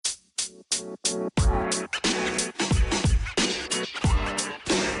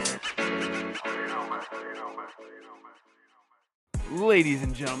Ladies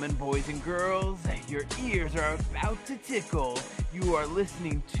and gentlemen, boys and girls, your ears are about to tickle. You are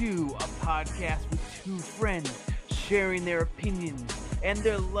listening to a podcast with two friends sharing their opinions and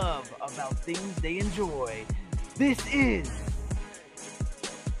their love about things they enjoy. This is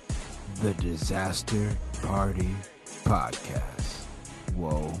the Disaster Party Podcast.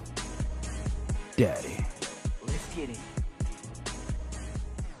 Whoa, Daddy. Let's get it.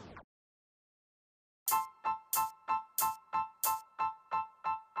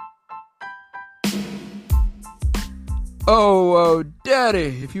 Oh,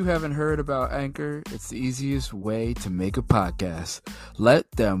 Daddy, if you haven't heard about Anchor, it's the easiest way to make a podcast.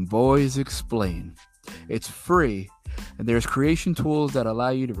 Let them boys explain. It's free, and there's creation tools that allow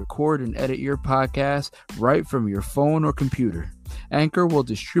you to record and edit your podcast right from your phone or computer. Anchor will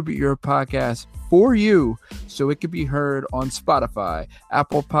distribute your podcast for you so it can be heard on Spotify,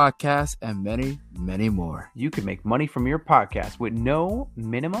 Apple Podcasts, and many, many more. You can make money from your podcast with no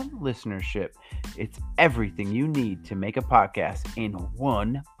minimum listenership. It's everything you need to make a podcast in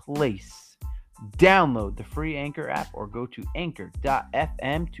one place. Download the free Anchor app or go to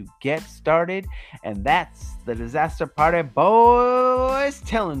anchor.fm to get started. And that's the Disaster Party Boys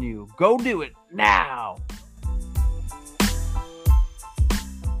telling you, go do it now.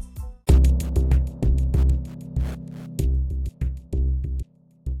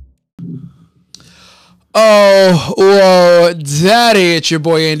 Oh, whoa, Daddy, it's your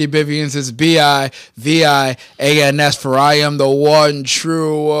boy Andy Bivians. It's B-I-V-I-A-N-S, for I am the one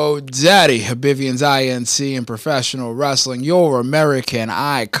true Daddy, Bivians INC in professional wrestling, your American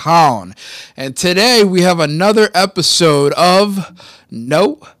icon. And today we have another episode of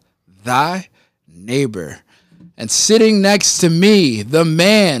Know Thy Neighbor. And sitting next to me, the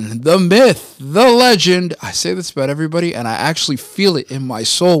man, the myth, the legend. I say this about everybody, and I actually feel it in my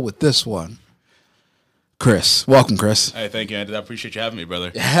soul with this one. Chris. Welcome, Chris. Hey, thank you, Andy. I appreciate you having me,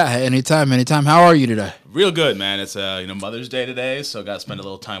 brother. Yeah, anytime. How are you today? Real good, man. It's Mother's Day today, so got to spend a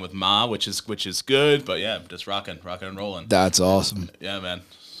little time with Ma, which is good. But yeah, just rocking and rolling. That's awesome. Yeah, man.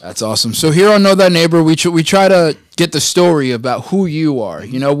 That's awesome. So here on Know Thy Neighbor, we try to get the story about who you are.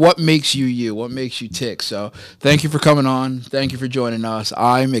 You know, what makes you you, what makes you tick. So thank you for coming on. Thank you for joining us.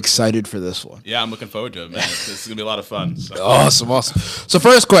 I'm excited for this one. Yeah, I'm looking forward to it, man. This is going to be a lot of fun. So. Awesome. So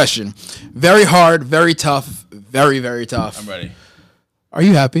first question, very hard, very tough, very, very tough. I'm ready. Are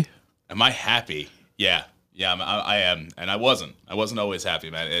you happy? Am I happy? Yeah, I am. And I wasn't always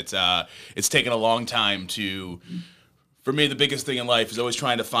happy, man. It's taken a long time to... For me, the biggest thing in life is always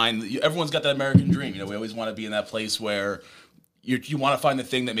trying to find. Everyone's got that American dream. You know, we always want to be in that place where you want to find the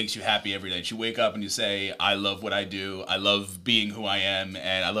thing that makes you happy every day. You wake up and you say, "I love what I do. I love being who I am,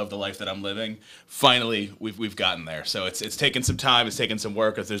 and I love the life that I'm living." Finally, we've gotten there. So it's taken some time. It's taken some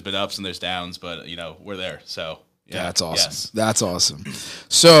work. There's been ups and there's downs, but we're there. So yeah, that's awesome. Yes. That's awesome.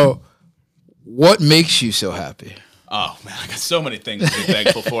 So, what makes you so happy? Oh man, I got so many things to be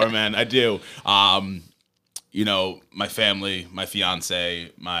thankful for, man. I do. My family, my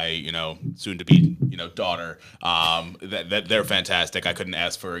fiance, my, soon-to-be, daughter, that they're fantastic. I couldn't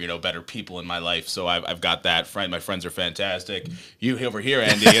ask for, better people in my life. So I've got that. My friends are fantastic. You over here,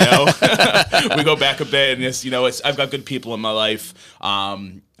 Andy, we go back a bit, and I've got good people in my life.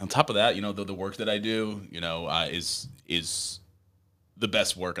 On top of that, the work that I do, is the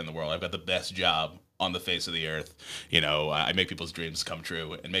best work in the world. I've got the best job on the face of the earth. I make people's dreams come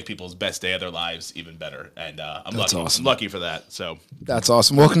true and make people's best day of their lives even better. And I'm lucky. Awesome. I'm lucky for that. So that's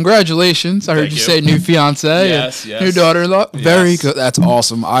awesome. Well, congratulations. I heard you say new fiance, yes. New daughter-in-law. Yes. Very good. That's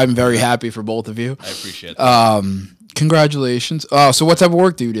awesome. I'm very happy for both of you. I appreciate that. Congratulations. So what type of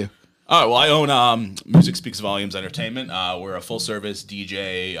work do you do? All right, well, I own Music Speaks Volumes Entertainment. We're a full-service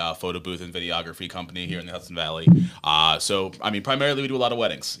DJ, photo booth, and videography company here in the Hudson Valley. Primarily we do a lot of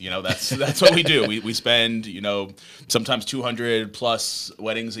weddings. That's what we do. We spend, sometimes 200-plus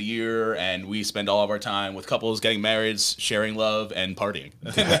weddings a year, and we spend all of our time with couples getting married, sharing love, and partying.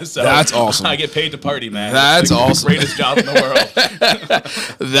 So that's awesome. I get paid to party, man. That's awesome. The greatest job in the world.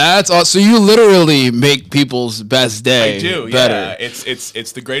 That's awesome. So you literally make people's best day better. Yeah.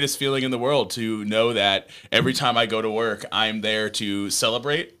 It's the greatest feeling in the world to know that every time I go to work, I'm there to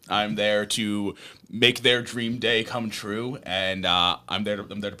celebrate. I'm there to make their dream day come true, and I'm there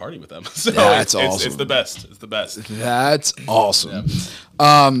to party with them. So that's awesome. It's the best. It's the best. That's awesome.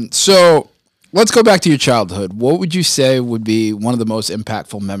 Yeah. So let's go back to your childhood. What would you say would be one of the most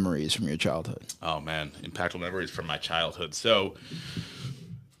impactful memories from your childhood? Oh man, impactful memories from my childhood. So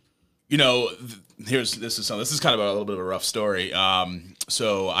This is kind of a little bit of a rough story.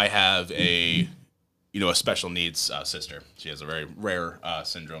 So I have a special needs sister. She has a very rare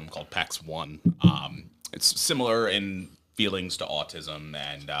syndrome called PAX1. It's similar in feelings to autism,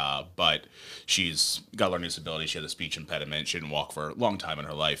 and but she's got a learning disability. She has a speech impediment. She didn't walk for a long time in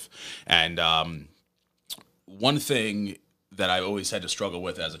her life, and one thing that I always had to struggle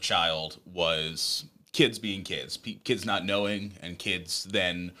with as a child was kids being kids, kids not knowing, and kids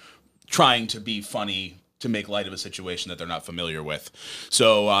then trying to be funny to make light of a situation that they're not familiar with.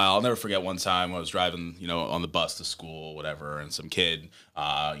 So I'll never forget one time I was driving, on the bus to school, whatever, and some kid,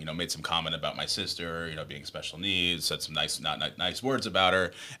 made some comment about my sister, being special needs, said some not nice words about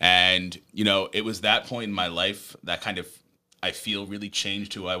her, and it was that point in my life that kind of I feel really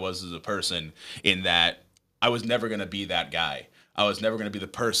changed who I was as a person, in that I was never going to be that guy. I was never going to be the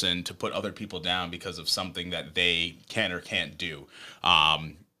person to put other people down because of something that they can or can't do.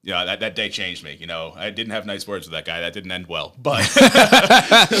 That day changed me. I didn't have nice words with that guy. That didn't end well. But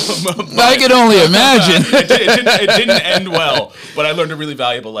I could only imagine. it didn't end well. But I learned a really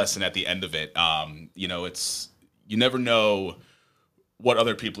valuable lesson at the end of it. You never know what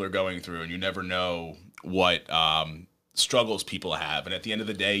other people are going through, and you never know what struggles people have. And at the end of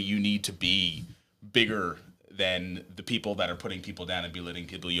the day, you need to be bigger than the people that are putting people down and belittling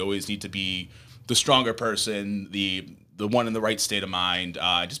people. You always need to be the stronger person, the one in the right state of mind.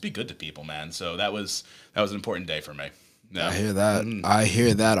 Just be good to people, man. So that was an important day for me. Yeah. I hear that. I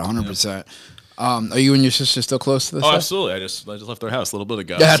hear that 100%. Are you and your sister still close to this? Oh, absolutely. I just left their house a little bit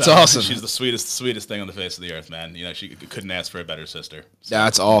ago. That's awesome. She's the sweetest thing on the face of the earth, man. She couldn't ask for a better sister. So.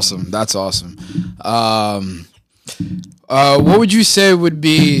 That's awesome. That's awesome. What would you say would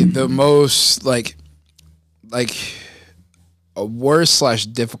be the most like a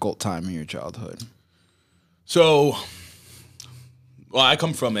worst/difficult time in your childhood? So, I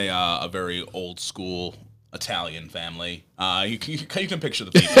come from a very old school Italian family. You can picture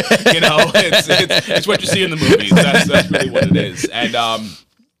the people. It's what you see in the movies. That's really what it is. And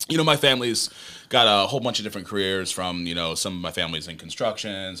my family's got a whole bunch of different careers. From some of my family's in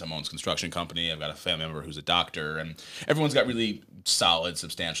construction. Some owns a construction company. I've got a family member who's a doctor, and everyone's got really solid,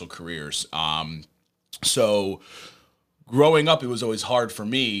 substantial careers. So growing up, it was always hard for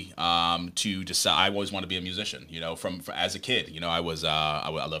me to decide. I always wanted to be a musician. From as a kid, I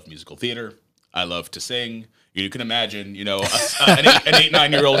love musical theater. I love to sing. You can imagine, an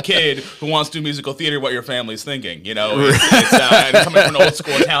 8-9-year-old kid who wants to do musical theater, what your family's thinking. And coming from an old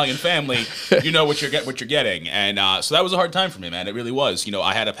school Italian family, you know what you're getting. And so that was a hard time for me, man. It really was.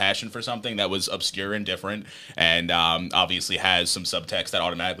 I had a passion for something that was obscure and different, and obviously has some subtext that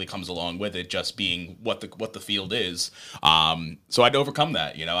automatically comes along with it, just being what the field is. So I had to overcome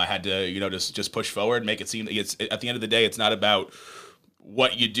that. I had to, just push forward, make it seem it's at the end of the day, it's not about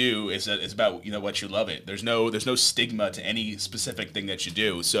what you do, it's about what you love it. There's no stigma to any specific thing that you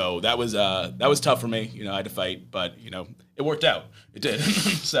do. So that was tough for me. I had to fight, but it worked out. It did.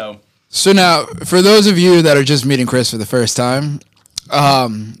 So now, for those of you that are just meeting Chris for the first time,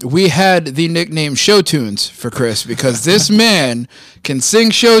 we had the nickname Show Tunes for Chris because this man can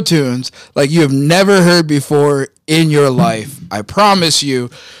sing show tunes like you have never heard before in your life. I promise you.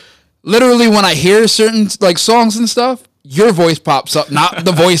 Literally, when I hear certain songs and stuff, your voice pops up, not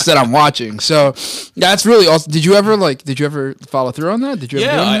the voice that I'm watching. So that's really awesome. Did you ever follow through on that? Did you ever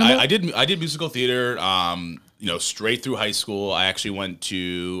do anything on that? I did musical theater. Straight through high school. I actually went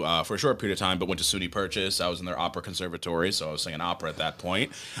to, for a short period of time, but went to SUNY Purchase. I was in their opera conservatory, so I was singing opera at that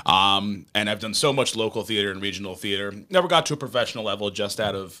point. And I've done so much local theater and regional theater. Never got to a professional level, just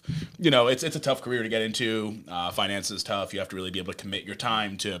out of, it's a tough career to get into. Finance is tough. You have to really be able to commit your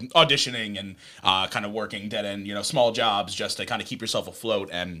time to auditioning and kind of working dead end, small jobs just to kind of keep yourself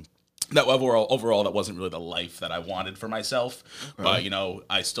afloat. And that overall, that wasn't really the life that I wanted for myself. But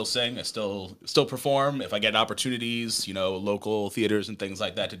I still sing, I still perform. If I get opportunities, local theaters and things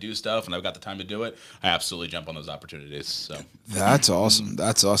like that to do stuff, and I've got the time to do it, I absolutely jump on those opportunities. So that's awesome.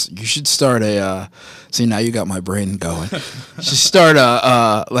 That's awesome. You should start a. See, now you got my brain going. You should start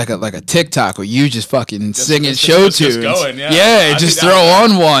a TikTok where you just fucking singing show tunes. Just going, yeah. Just throw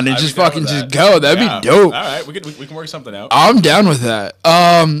on one and just fucking just go. That'd be dope. All right, we can work something out. I'm down with that.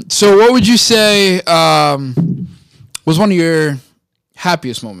 So what would you say was one of your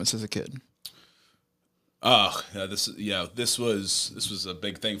happiest moments as a kid? This was a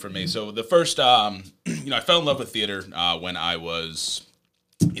big thing for me. So the first, I fell in love with theater when I was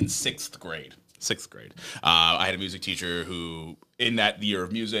in 6th grade. Sixth grade. I had a music teacher who, in that year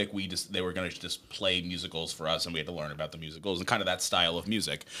of music, they were going to just play musicals for us, and we had to learn about the musicals and kind of that style of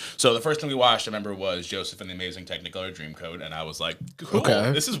music. So the first thing we watched, I remember, was Joseph and the Amazing Technicolor Dreamcoat, and I was like, cool,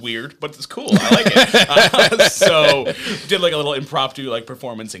 this is weird, but it's cool. I like it. So did like a little impromptu like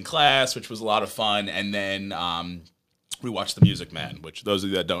performance in class, which was a lot of fun, and then we watched The Music Man, which those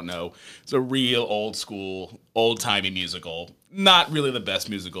of you that don't know, is a real old school, old-timey musical. Not really the best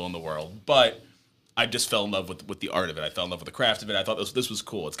musical in the world, but I just fell in love with the art of it. I fell in love with the craft of it. I thought this was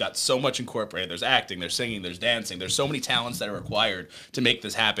cool. It's got so much incorporated. There's acting, there's singing, there's dancing. There's so many talents that are required to make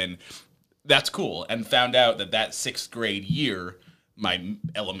this happen. That's cool. And found out that sixth grade year, my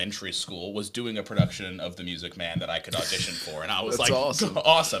elementary school was doing a production of The Music Man that I could audition for. And I was like,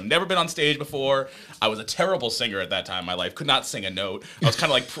 awesome. Never been on stage before. I was a terrible singer at that time in my life. Could not sing a note. I was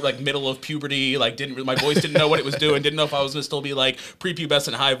kind of like middle of puberty. Like my voice didn't know what it was doing. Didn't know if I was going to still be like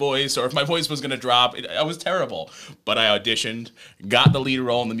prepubescent high voice or if my voice was going to drop. I was terrible. But I auditioned, got the lead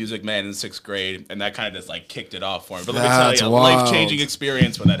role in The Music Man in sixth grade. And that kind of just like kicked it off for me. But let me tell you, a life-changing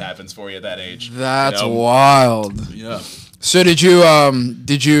experience when that happens for you at that age. That's wild. Yeah. So did you have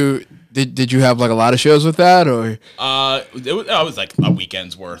like a lot of shows with that, or? It was like a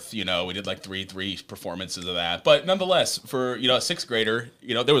weekend's worth. We did like three performances of that. But nonetheless, for a sixth grader,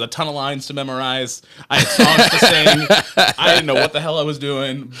 there was a ton of lines to memorize. I had songs to sing. I didn't know what the hell I was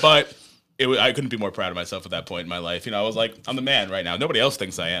doing, but I couldn't be more proud of myself at that point in my life. I was like, I'm the man right now. Nobody else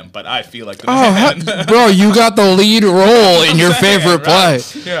thinks I am, but I feel like the man. Bro, you got the lead role in your favorite play.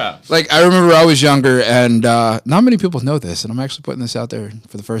 Yeah. Like, I remember I was younger, and not many people know this, and I'm actually putting this out there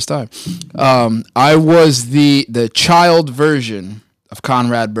for the first time. I was the child version of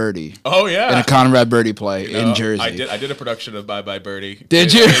Conrad Birdie. Oh, yeah. In a Conrad Birdie play in Jersey. I did a production of Bye Bye Birdie.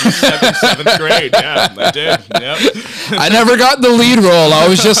 Did you? In seventh grade, yeah, I did. Yep. I never got the lead role. I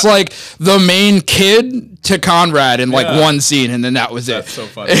was just like the main kid to Conrad in like one scene, and then that was it. That's so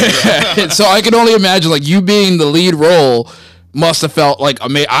funny. So I can only imagine like you being the lead role must have felt like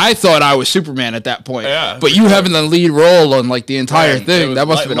amazing. I thought I was Superman at that point. Yeah, but you having the lead role on like the entire thing, that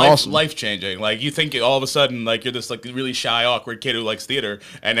must have been awesome. Life changing. Like you think all of a sudden like you're this like really shy, awkward kid who likes theater,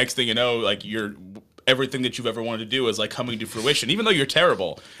 and next thing you know, like everything that you've ever wanted to do is like coming to fruition, even though you're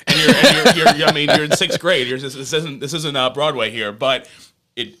terrible and you're in sixth grade. This isn't Broadway here, but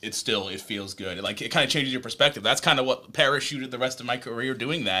it still feels good. It kind of changes your perspective. That's kind of what parachuted the rest of my career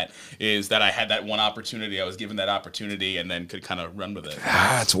doing that, is that I had that one opportunity. I was given that opportunity and then could kind of run with it.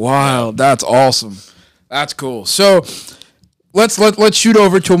 That's wild. That's awesome. That's cool. So let's shoot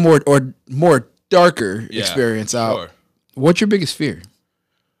over to a more darker experience out. Sure. What's your biggest fear?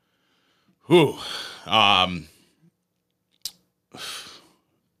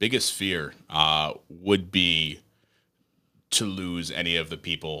 Biggest fear would be to lose any of the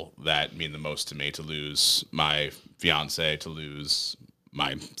people that mean the most to me, to lose my fiance, to lose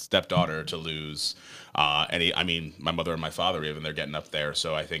my stepdaughter, to lose my mother and my father, even. They're getting up there.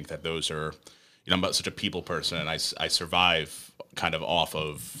 So I think that those are, I'm such a people person, and I survive kind of off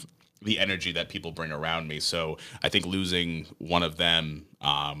of the energy that people bring around me. So I think losing one of them,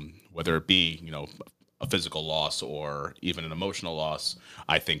 whether it be, a physical loss or even an emotional loss,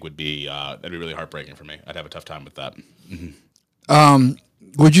 I think would be that'd be really heartbreaking for me. I'd have a tough time with that. Mm-hmm.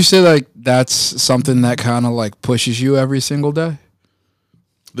 Would you say like that's something that kind of like pushes you every single day?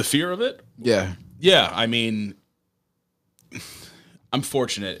 The fear of it? Yeah. Yeah. I mean, I'm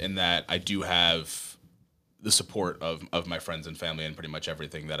fortunate in that I do have the support of my friends and family in pretty much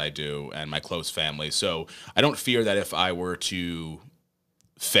everything that I do, and my close family. So I don't fear that if I were to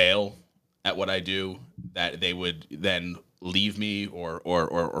fail at what I do, that they would then leave me or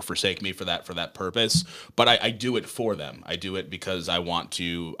forsake me for that purpose. But I do it for them. I do it because I want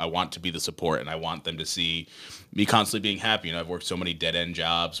to be the support, and I want them to see me constantly being happy. I've worked so many dead end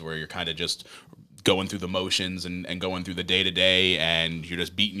jobs where you're kind of just going through the motions and going through the day to day, and you're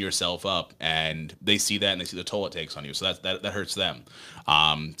just beating yourself up, and they see that and they see the toll it takes on you. So that hurts them.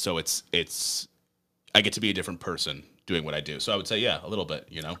 So it's I get to be a different person doing what I do. So I would say, yeah, a little bit,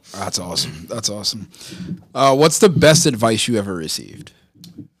 That's awesome. That's awesome. What's the best advice you ever received?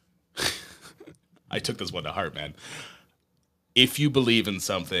 I took this one to heart, man. If you believe in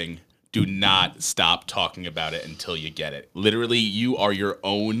something, do not stop talking about it until you get it. Literally, you are your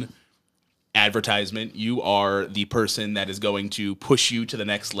own advertisement. You are the person that is going to push you to the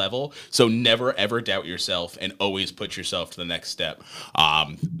next level. So never ever doubt yourself, and always put yourself to the next step.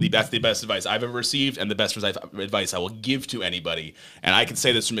 That's the best advice I've ever received, and the best advice I will give to anybody. And I can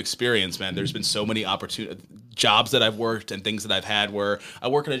say this from experience, man. There's been so many jobs that I've worked and things that I've had where I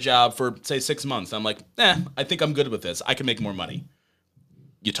work at a job for say 6 months. And I'm like, I think I'm good with this. I can make more money.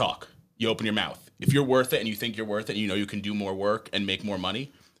 You talk. you open your mouth. If you're worth it and you think you're worth it and you know you can do more work and make more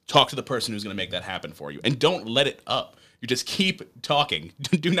money, talk to the person who's going to make that happen for you. And don't let it up. You just keep talking.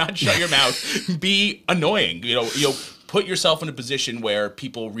 Do not shut your mouth. Be annoying. Put yourself in a position where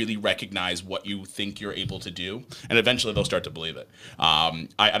people really recognize what you think you're able to do, and eventually they'll start to believe it.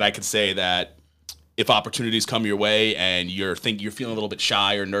 I could say that if opportunities come your way and you're feeling a little bit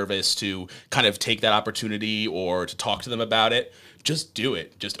shy or nervous to kind of take that opportunity or to talk to them about it, just do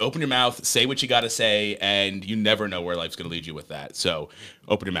it. Just open your mouth, say what you got to say, and you never know where life's going to lead you with that. So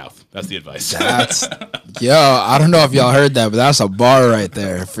open your mouth. That's the advice. I don't know if y'all heard that, but that's a bar right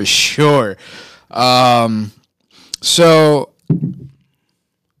there for sure. So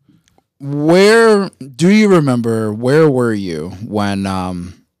where do you remember, where were you when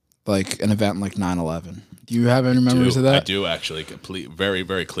like an event like 9/11? Do you have any memories of that? I do actually, very,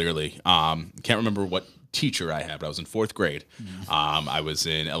 very clearly. Can't remember what teacher I had, but I was in 4th grade. I was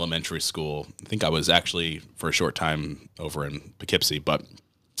in elementary school. I think I was actually for a short time over in Poughkeepsie, but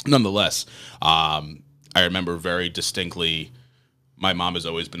nonetheless, I remember very distinctly. My mom has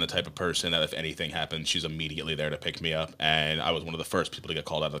always been the type of person that if anything happens, she's immediately there to pick me up. And I was one of the first people to get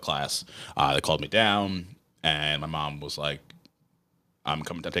called out of the class. They called me down, and my mom was like, I'm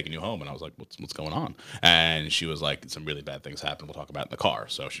taking you home. And I was like, what's going on? And she was like, some really bad things happened. We'll talk about it in the car.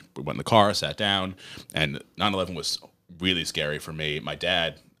 So we went in the car, sat down, and 9/11 was really scary for me. My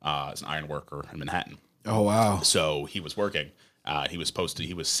dad is an iron worker in Manhattan. Oh, wow. So he was working. He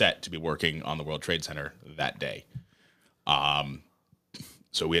was set to be working on the World Trade Center that day.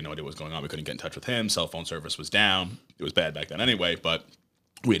 So we had no idea what was going on. We couldn't get in touch with him. Cell phone service was down. It was bad back then anyway, but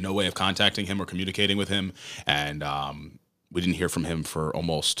we had no way of contacting him or communicating with him. And we didn't hear from him for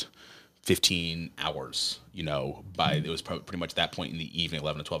almost 15 hours. It was pretty much that point in the evening,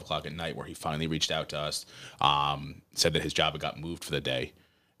 11 to 12 o'clock at night, where he finally reached out to us, said that his job had got moved for the day.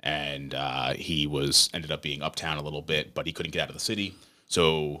 And he ended up being uptown a little bit, but he couldn't get out of the city.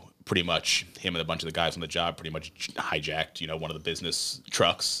 So pretty much him and a bunch of the guys on the job pretty much hijacked, one of the business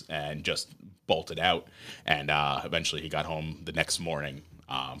trucks and just bolted out. And eventually he got home the next morning.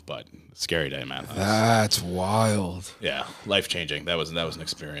 But scary day, man. That's wild. Yeah, life-changing. That was an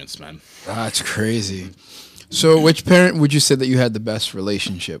experience, man. That's crazy. So which parent would you say that you had the best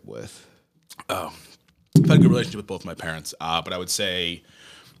relationship with? Oh, I've had a good relationship with both my parents, but I would say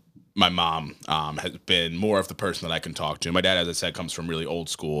my mom has been more of the person that I can talk to. My dad, as I said, comes from really old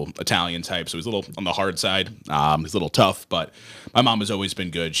school Italian type, so he's a little on the hard side. He's a little tough, but my mom has always been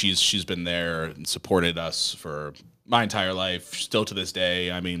good. She's been there and supported us for my entire life, still to this day.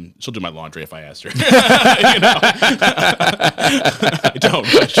 I mean, she'll do my laundry if I asked her. I don't,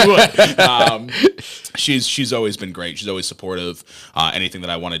 but she would. She's always been great. She's always supportive. Anything that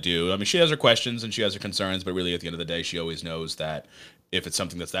I want to do. I mean, she has her questions and she has her concerns, but really at the end of the day, she always knows that if it's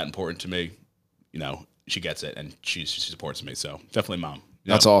something that's that important to me, she gets it and she supports me. So definitely mom.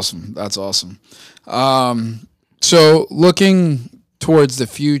 That's awesome. That's awesome. So looking towards the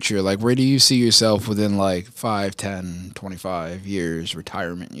future, like where do you see yourself within like 5, 10, 25 years,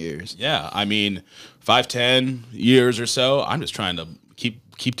 retirement years? Yeah, I mean, 5, 10 years or so, I'm just trying to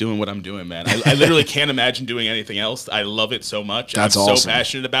keep doing what I'm doing, man. I literally can't imagine doing anything else. I love it so much. That's I'm awesome. So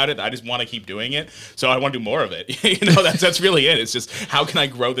passionate about it. I just want to keep doing it. So I want to do more of it. That's really it. It's just, how can I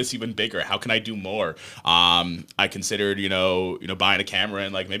grow this even bigger? How can I do more? I considered, buying a camera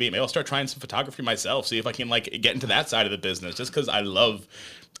and like maybe I'll start trying some photography myself. See if I can like get into that side of the business, just because I love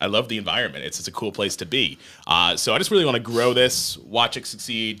the environment. It's a cool place to be. So I just really want to grow this, watch it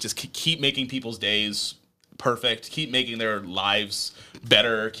succeed, just keep making people's days perfect, keep making their lives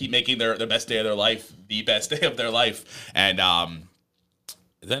better, keep making their best day of their life the best day of their life, and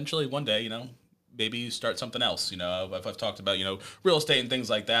eventually one day, maybe start something else. I've talked about real estate and things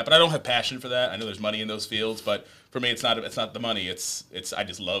like that, but I don't have passion for that. I know there's money in those fields, but for me, it's not the money. It's I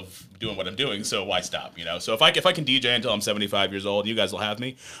just love doing what I'm doing. So why stop? So if I can DJ until I'm 75 years old, you guys will have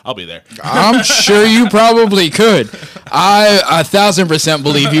me. I'll be there. I'm sure you probably could. I 1,000%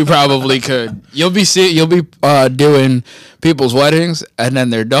 believe you probably could. You'll be doing people's weddings and then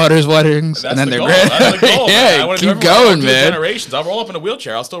their daughters' weddings and then their grand. That's the goal. Yeah, keep going, man. Generations. I'll roll up in a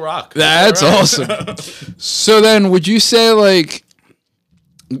wheelchair. I'll still rock. That's awesome. So then, would you say like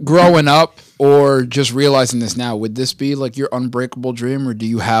growing up, or just realizing this now, would this be like your unbreakable dream, or do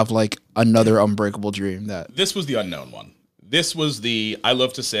you have like another unbreakable dream that... This was the unknown one. This was I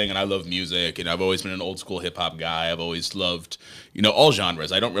love to sing and I love music, and I've always been an old school hip hop guy. I've always loved, all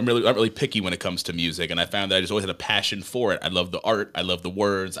genres. I'm not really picky when it comes to music, and I found that I just always had a passion for it. I love the art, I love the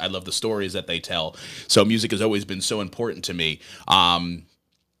words, I love the stories that they tell. So music has always been so important to me.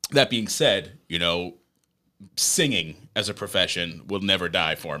 That being said, singing as a profession will never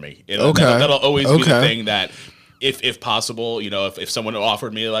die for me. Okay. That'll always be the Okay. thing that, if possible, if someone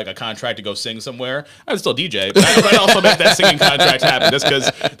offered me like a contract to go sing somewhere, I'd still DJ. But I'd also make that singing contract happen, just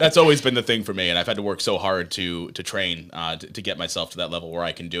because that's always been the thing for me, and I've had to work so hard to train to get myself to that level where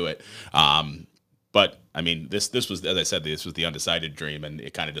I can do it. But I mean, this was, as I said, this was the undecided dream, and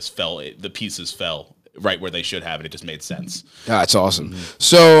it kind of just fell. The pieces fell right where they should have, and it just made sense. That's awesome.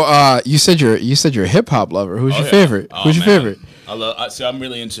 So you said you're a hip hop lover. Who's your favorite? Who's your favorite? So I'm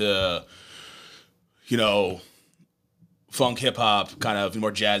really into, funk, hip hop, kind of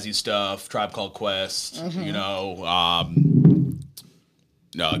more jazzy stuff. Tribe Called Quest.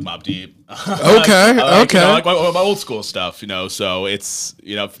 Like Mobb Deep. Okay. I like my old school stuff, so it's,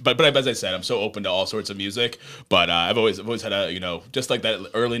 but as I said, I'm so open to all sorts of music, but I've always had a, just like that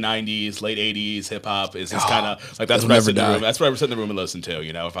early 90s, late 80s hip hop is kind of like, that's what I sit in the room. That's what I sit in the room and listen to,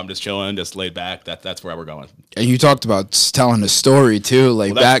 if I'm just chilling, just laid back, that's where we're going. And you talked about telling a story too,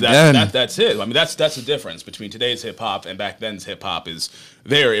 like back then. That's it. I mean, that's the difference between today's hip hop and back then's hip hop is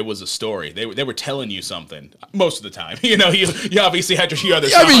it was a story. They were telling you something most of the time. You obviously had your other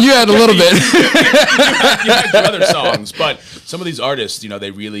songs. I mean, you had a little bit. you had your other songs, but some of these artists, they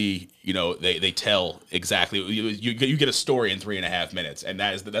really, they tell exactly. You get a story in 3.5 minutes, and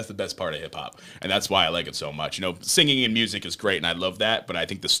that's the best part of hip hop, and that's why I like it so much. Singing and music is great, and I love that, but I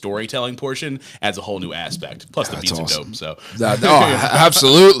think the storytelling portion adds a whole new aspect. Plus, the beats are dope. So,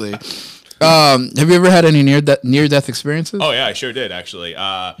 absolutely. Have you ever had any near-death experiences? Oh yeah, I sure did actually.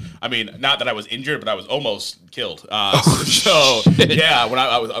 I mean, not that I was injured, but I was almost killed. Yeah, when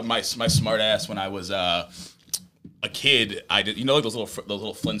I was my smart ass when I was a kid, I did like those little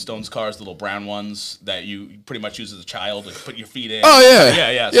Flintstones cars, the little brown ones that you pretty much use as a child to put your feet in. Oh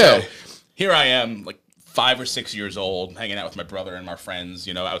yeah. So here I am, like 5 or 6 years old, hanging out with my brother and our friends,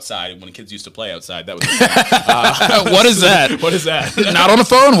 outside when kids used to play outside. That was What is that? What is that? Not on the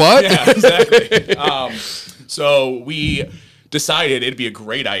phone. What? Yeah, exactly. So we decided it'd be a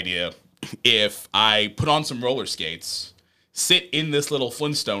great idea if I put on some roller skates, sit in this little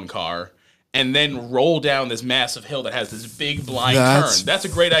Flintstone car, and then roll down this massive hill that has this big blind turn. That's a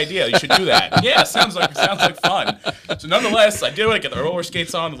great idea. You should do that. Yeah, sounds like fun. So nonetheless, I did it. I get the roller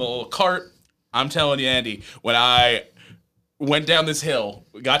skates on, the little cart. I'm telling you, Andy, when I went down this hill,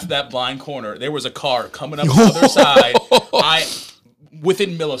 got to that blind corner, there was a car coming up the other side.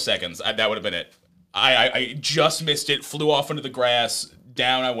 Within milliseconds, that would have been it. I just missed it, flew off into the grass,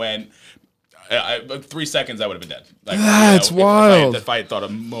 down I went. 3 seconds, I would have been dead. That's wild. If I had thought a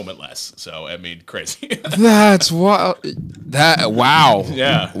moment less. So, I mean, crazy. That's wild. Wow.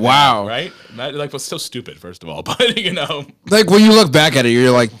 Yeah. Wow. Right? What's so stupid, first of all. But, like, when you look back at it,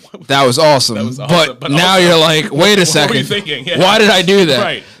 you're like, that was awesome. But now you're like, wait a second. What were you thinking? Yeah. Why did I do that?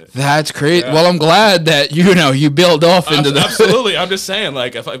 Right. That's great. Yeah. Well, I'm glad that, you build off into the... Absolutely. I'm just saying,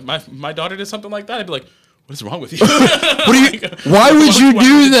 like, if my daughter did something like that, I'd be like, what is wrong with you? Why would you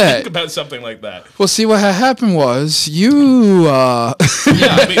do that? Think about something like that. Well, see, what happened was you. Yeah,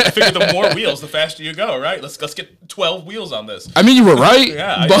 I mean, I figured the more wheels, the faster you go, right? Let's get 12 wheels on this. I mean, you were right.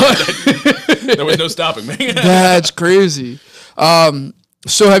 Yeah, but there was no stopping me. That's crazy.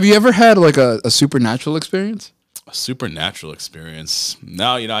 So, have you ever had like a supernatural experience? A supernatural experience?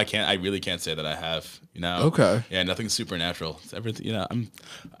 No, I can't. I really can't say that I have. Okay. Yeah, nothing supernatural. It's everything.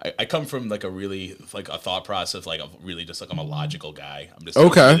 I come from like a really like a thought process, like I'm a logical guy. I'm just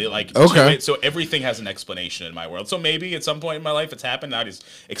okay. Really, like okay. So everything has an explanation in my world. So maybe at some point in my life it's happened. I just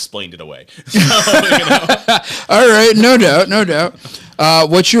explained it away. So, All right, no doubt.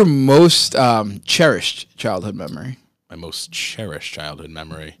 What's your most cherished childhood memory? My most cherished childhood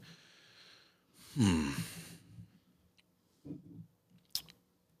memory.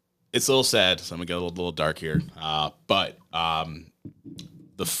 It's a little sad, so I'm gonna get a little dark here. But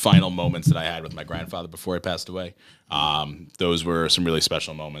the final moments that I had with my grandfather before he passed away, those were some really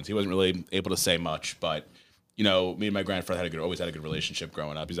special moments. He wasn't really able to say much, but me and my grandfather always had a good relationship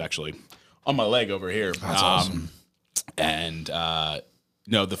growing up. He's actually on my leg over here. That's awesome. And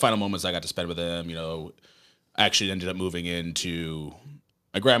the final moments I got to spend with him, I actually ended up moving into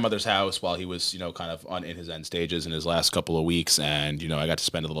my grandmother's house while he was, kind of in his end stages in his last couple of weeks. And, I got to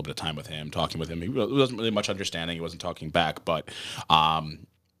spend a little bit of time with him, talking with him. He wasn't really much understanding. He wasn't talking back, but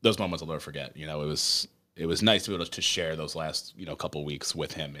those moments I'll never forget. It was nice to be able to share those last, couple of weeks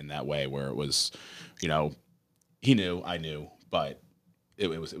with him in that way where it was, he knew, I knew, but it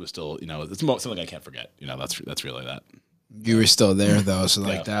was still, it's something I can't forget. That's really that. You were still there though. So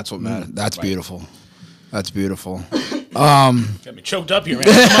like, that's what matters. That's right. Beautiful. That's beautiful. Got me choked up here, man.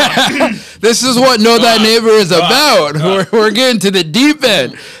 Come on. This is what Know That Neighbor is about. We're getting to the deep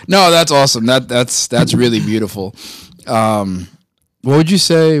end. No, that's awesome. That's really beautiful. What would you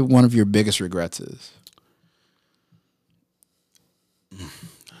say one of your biggest regrets is?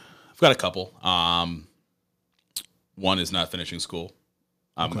 I've got a couple. One is not finishing school.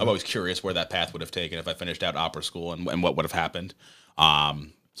 I'm always curious where that path would have taken if I finished out opera school and what would have happened.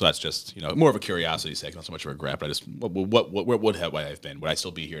 So that's just, more of a curiosity sake, not so much a regret, but I just, where would I have been? Would I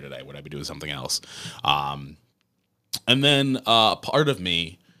still be here today? Would I be doing something else? And then part of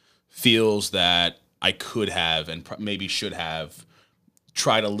me feels that I could have and maybe should have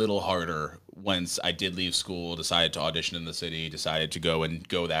tried a little harder once I did leave school, decided to audition in the city, decided to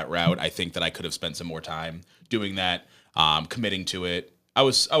go that route. I think that I could have spent some more time doing that, committing to it. I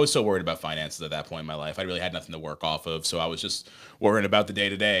was so worried about finances at that point in my life. I really had nothing to work off of, so I was just worrying about the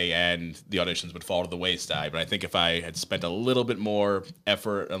day-to-day, and the auditions would fall to the wayside. But I think if I had spent a little bit more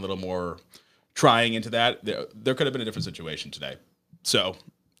effort, a little more trying into that, there could have been a different situation today. So,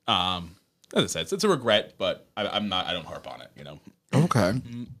 as I said, it's a regret, but I don't harp on it, Okay.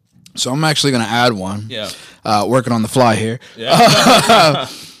 So I'm actually going to add one. Yeah. Working on the fly here. Yeah.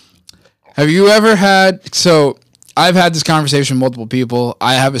 Have you ever had... So I've had this conversation with multiple people.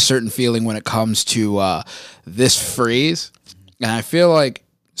 I have a certain feeling when it comes to this phrase. And I feel like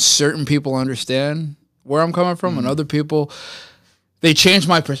certain people understand where I'm coming from, and other people, they change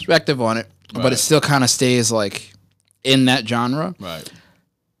my perspective on it, but it still kind of stays like in that genre. Right.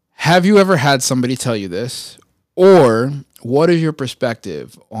 Have you ever had somebody tell you this? Or what is your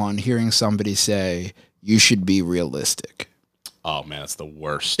perspective on hearing somebody say you should be realistic? Oh, man, it's the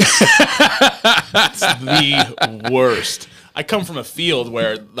worst. It's the worst. I come from a field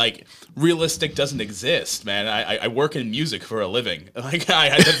where, realistic doesn't exist, man. I work in music for a living.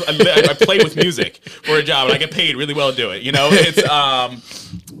 I play with music for a job, and I get paid really well to do it. It's,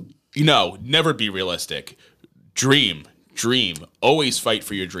 never be realistic. Dream. Always fight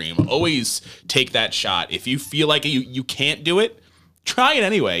for your dream. Always take that shot. If you feel like you can't do it, try it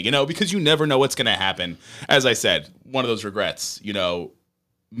anyway, because you never know what's going to happen. As I said, one of those regrets,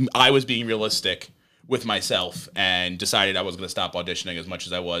 I was being realistic with myself and decided I was going to stop auditioning as much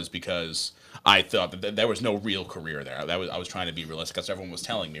as I was because I thought that there was no real career there. I was trying to be realistic because everyone was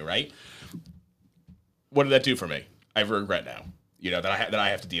telling me, right? What did that do for me? I have a regret now, that I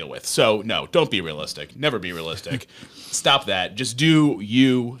have to deal with. So no, don't be realistic. Never be realistic. Stop that. Just do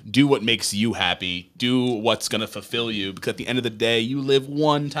you. Do what makes you happy. Do what's going to fulfill you, because at the end of the day, you live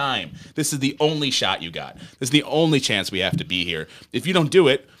one time. This is the only shot you got. This is the only chance we have to be here. If you don't do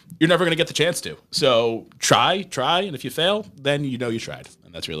it, you're never going to get the chance to. So try, and if you fail, then you tried.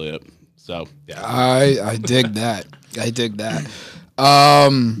 And that's really it. So, yeah. I dig that.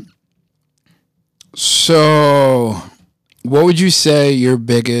 So what would you say your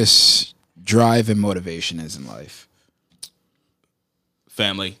biggest drive and motivation is in life?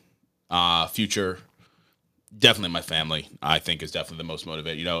 Family, future, definitely my family, I think, is definitely the most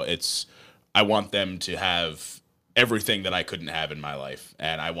motivated. I want them to have everything that I couldn't have in my life.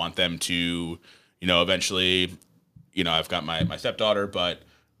 And I want them to, eventually, I've got my stepdaughter, but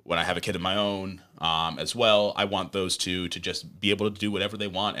when I have a kid of my own as well, I want those two to just be able to do whatever they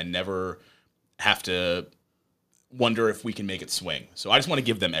want and never have to wonder if we can make it swing. So I just want to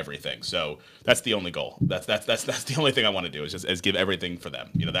give them everything. So that's the only goal. That's the only thing I want to do is give everything for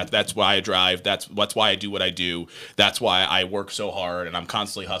them. That's why I drive. That's why I do what I do. That's why I work so hard and I'm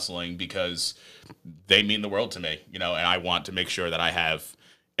constantly hustling, because they mean the world to me, and I want to make sure that I have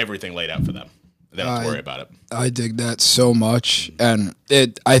everything laid out for them. They don't have to worry about it. I dig that so much. And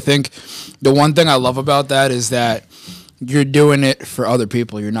I think the one thing I love about that is that you're doing it for other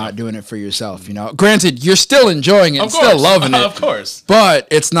people. You're not doing it for yourself, Granted, you're still enjoying it, still loving it. Of course. But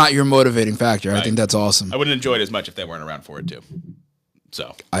it's not your motivating factor. Right. I think that's awesome. I wouldn't enjoy it as much if they weren't around for it too.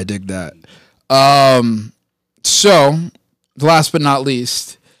 So I dig that. So last but not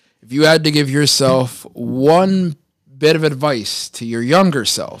least, if you had to give yourself one bit of advice to your younger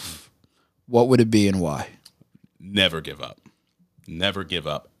self, what would it be and why? Never give up. Never give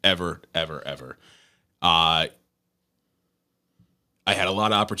up. Ever, ever, ever. I had a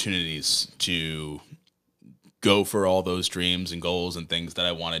lot of opportunities to go for all those dreams and goals and things that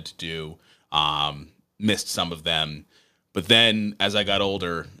I wanted to do. Missed some of them. But then as I got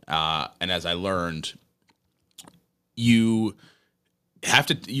older and as I learned, you have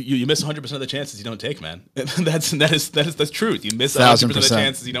to you miss 100% of the chances you don't take, man. That's truth. You miss 100% of the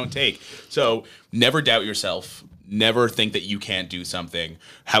chances you don't take. So never doubt yourself. Never think that you can't do something.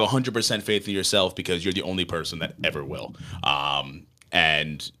 Have 100% faith in yourself, because you're the only person that ever will.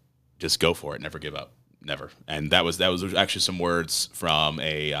 And just go for it. Never give up. never. And that was actually some words from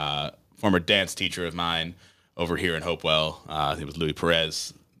a former dance teacher of mine over here in Hopewell. It was Louis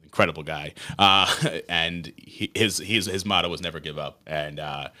Perez, incredible guy. And his motto was never give up. And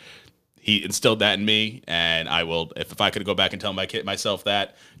he instilled that in me, and I will. If I could go back and tell myself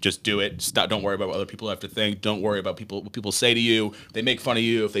that, just do it. Stop. Don't worry about what other people have to think. Don't worry about what people say to you. They make fun of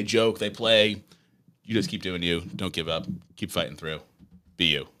you. If they joke, they play. You just keep doing you. Don't give up. Keep fighting through. Be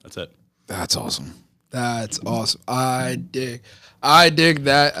you. That's it. That's awesome. That's awesome. I dig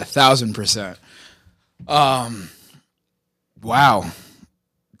that 1,000%. Wow.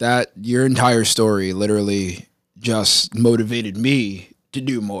 That your entire story literally just motivated me to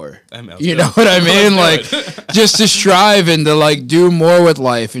do more. You know what I mean? Like just to strive and to like do more with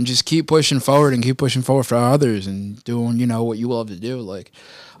life and just keep pushing forward for others and doing, you know, what you love to do. Like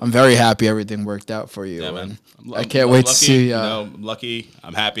I'm very happy everything worked out for you. Yeah, man. I can't wait to see. You know, I'm lucky.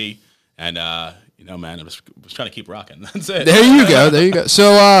 I'm happy. And, you know, man, I was trying to keep rocking. That's it. There you go.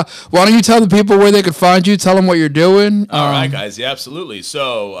 So why don't you tell the people where they could find you? Tell them what you're doing. All right, guys. Yeah, absolutely.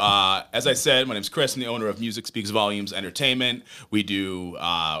 So, as I said, my name's Chris. I'm the owner of Music Speaks Volumes Entertainment. We do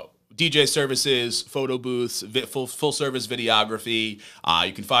DJ services, photo booths, full service videography.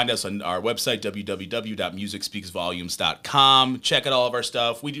 You can find us on our website, www.musicspeaksvolumes.com. Check out all of our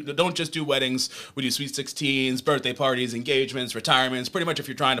stuff. We don't just do weddings. We do sweet 16s, birthday parties, engagements, retirements. Pretty much if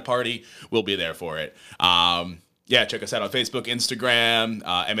you're trying to party, we'll be there for it. Yeah, check us out on Facebook, Instagram.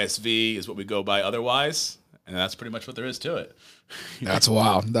 MSV is what we go by otherwise. And that's pretty much what there is to it. That's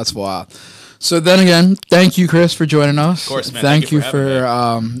wild. So then again, thank you, Chris, for joining us. Of course, man. Thank you for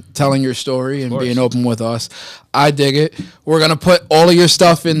telling your story and being open with us. I dig it. We're gonna put all of your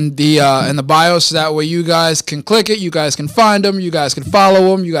stuff in the bio, so that way you guys can click it, you guys can find them, you guys can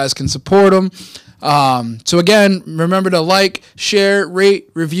follow them, you guys can support them. So again, remember to like, share,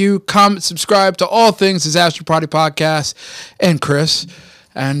 rate, review, comment, subscribe to all things Disaster Party Podcast and Chris.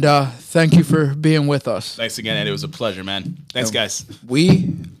 And thank you for being with us. Thanks again, Andy. It was a pleasure, man. Thanks, guys.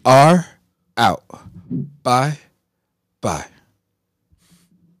 We are out. Bye.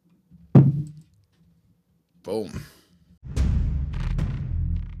 Boom.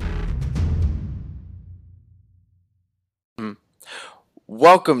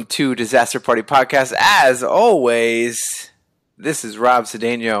 Welcome to Disaster Party Podcast. As always, this is Rob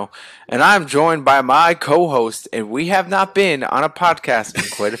Cedeno, and I'm joined by my co-host, and we have not been on a podcast in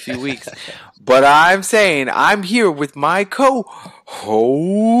quite a few weeks, but I'm saying I'm here with my co-host.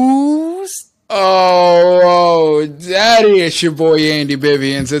 Oh, daddy, it's your boy Andy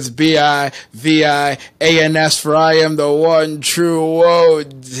Bivians. It's BIVIANS, for I am the one true whoa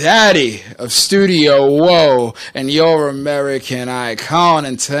daddy of Studio Whoa and your American icon.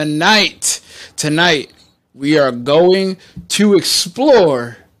 And tonight, we are going to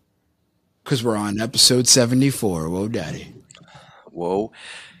explore, because we're on episode 74. Whoa, daddy. Whoa,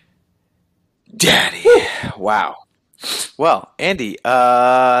 daddy. Wow. Well, Andy,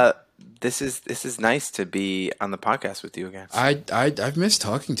 this is nice to be on the podcast with you again. I've missed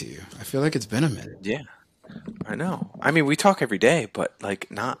talking to you. I feel like it's been a minute. Yeah, I know. I mean, we talk every day, but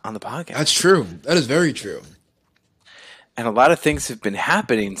like not on the podcast. That's true. That is very true. And a lot of things have been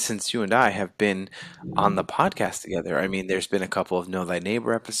happening since you and I have been on the podcast together. I mean, there's been a couple of Know Thy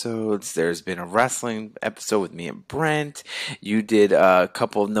Neighbor episodes. There's been a wrestling episode with me and Brent. You did a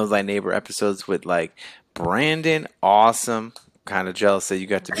couple of Know Thy Neighbor episodes with like Brandon. Awesome. Kind of jealous that you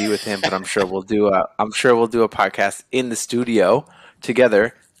got to be with him, but I'm sure we'll do a podcast in the studio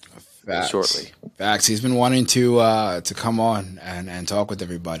together shortly. Facts. He's been wanting to come on and talk with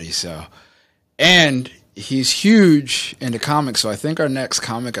everybody. So, and he's huge into comics. So I think our next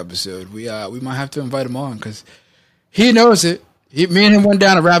comic episode, we might have to invite him on because he knows it. Me and him went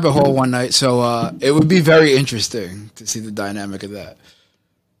down a rabbit hole one night, so it would be very interesting to see the dynamic of that.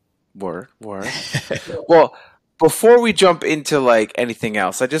 Word. Well, before we jump into like anything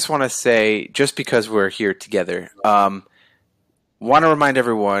else, I just want to say, just because we're here together, want to remind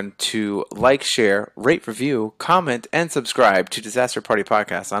everyone to like, share, rate, review, comment, and subscribe to Disaster Party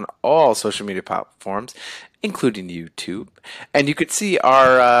Podcast on all social media platforms, including YouTube. And you could see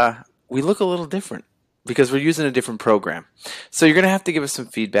we look a little different because we're using a different program. So you're going to have to give us some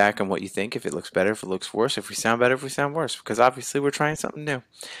feedback on what you think, if it looks better, if it looks worse, if we sound better, if we sound worse, because obviously we're trying something new.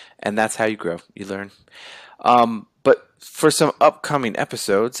 And that's how you grow. You learn. But for some upcoming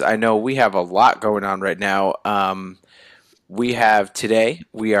episodes, I know we have a lot going on right now. We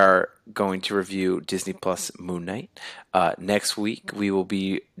are going to review Disney Plus Moon Knight. Next week, we will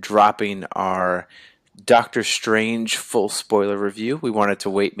be dropping our Doctor Strange full spoiler review. We wanted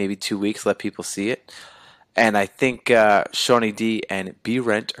to wait maybe 2 weeks, let people see it. And I think Shawnee D and B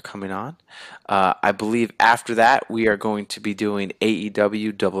Rent are coming on. I believe after that we are going to be doing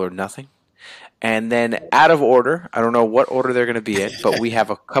AEW Double or Nothing. And then out of order, I don't know what order they're going to be in, but we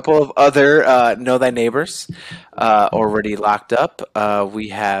have a couple of other Know Thy Neighbors already locked up. We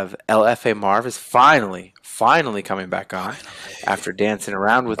have LFA Marv is finally coming back on after dancing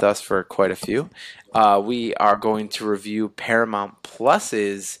around with us for quite a few. We are going to review Paramount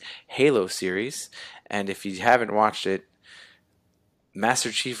Plus's Halo series. And if you haven't watched it,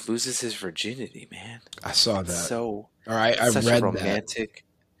 Master Chief loses his virginity, man. I saw that. So, all right, I such read a romantic, that.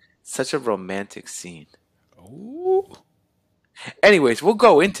 Such a romantic scene. Ooh. Anyways, we'll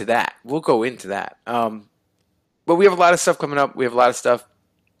go into that. But we have a lot of stuff coming up. We have a lot of stuff.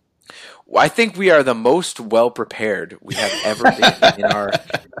 I think we are the most well prepared we have ever been in our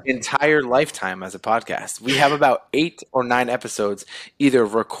entire lifetime as a podcast. We have about 8 or 9 episodes either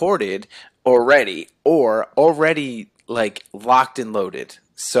recorded already or already like locked and loaded.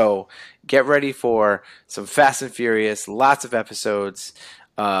 So get ready for some Fast and Furious, lots of episodes.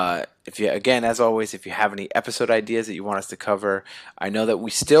 If you, again, as always, if you have any episode ideas that you want us to cover, I know that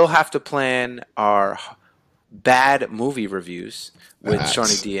we still have to plan our bad movie reviews with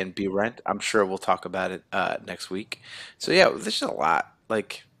Shawnee D and B Rent. I'm sure we'll talk about it next week. So yeah, there's just a lot.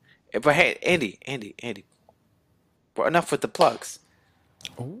 Like, but hey, Andy, well, enough with the plugs.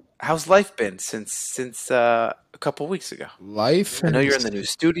 Oh. How's life been since a couple weeks ago? Life. I know you're in the new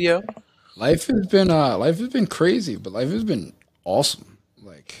studio. Life has been crazy, but life has been awesome.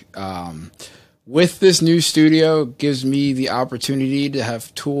 Like, with this new studio, gives me the opportunity to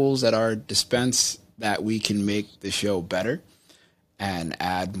have tools at our dispense that we can make the show better and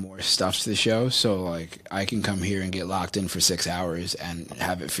add more stuff to the show. So, like, I can come here and get locked in for 6 hours and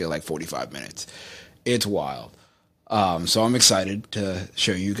have it feel like 45 minutes. It's wild. So I'm excited to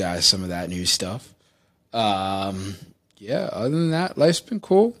show you guys some of that new stuff. Yeah, other than that, life's been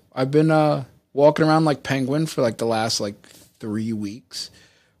cool. I've been walking around like Penguin for like the last like 3 weeks,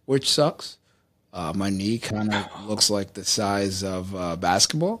 which sucks. My knee kind of looks like the size of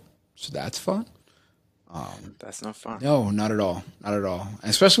basketball, so that's fun. That's not fun. No, not at all. Not at all.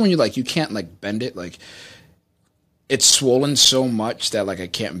 Especially when you can't like bend it. Like, it's swollen so much that like I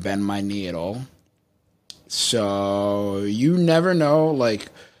can't bend my knee at all. So you never know, like,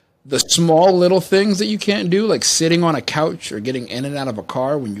 the small little things that you can't do, like sitting on a couch or getting in and out of a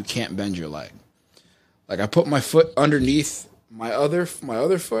car when you can't bend your leg. Like, I put my foot underneath my other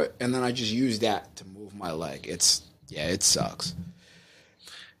foot, and then I just use that to move my leg. It sucks.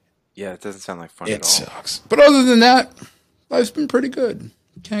 Yeah, it doesn't sound like fun at all. It sucks. But other than that, life's been pretty good.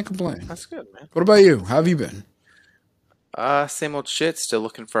 Can't complain. That's good, man. What about you? How have you been? Same old shit. Still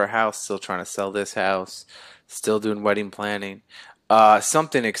looking for a house. Still trying to sell this house. Still doing wedding planning.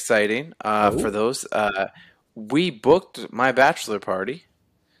 Something exciting for those. We booked my bachelor party,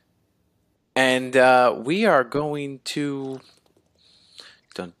 and we are going to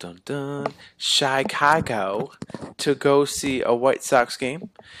Chicago to go see a White Sox game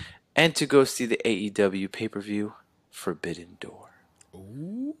and to go see the AEW pay-per-view Forbidden Door.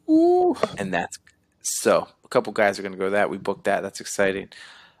 Ooh. And that's so. A couple guys are going to go to that. We booked that. That's exciting.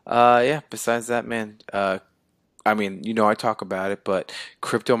 Yeah, besides that, man, I mean, you know, I talk about it, but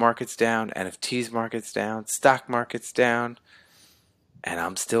crypto market's down, NFTs market's down, stock market's down, and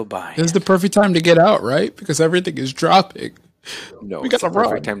I'm still buying. This is the perfect time to get out, right? Because everything is dropping. No, we it's got the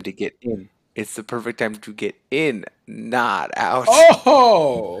perfect time to get in. It's the perfect time to get in, not out.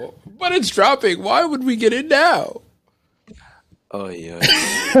 Oh, but it's dropping. Why would we get in now? Oh, yeah.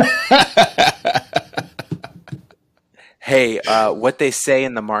 Hey, what they say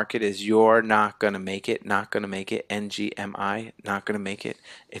in the market is you're not going to make it, not going to make it, NGMI, not going to make it.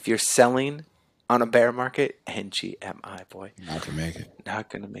 If you're selling on a bear market, NGMI, boy. Not going to make it. Not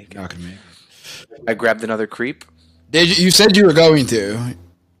going to make it. Not going to make it. I grabbed another creep. Did you said you were going to.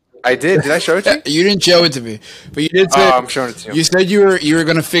 I did. Did I show it to you? You didn't show it to me, but you did say. Oh, I'm showing it to you. You said you were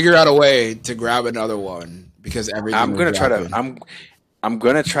going to figure out a way to grab another one because everything. I'm going to try to. I'm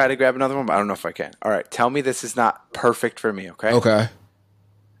going to try to grab another one, but I don't know if I can. All right, tell me this is not perfect for me, okay? Okay.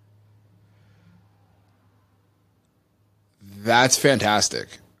 That's fantastic.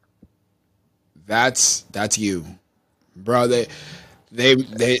 That's you, bro.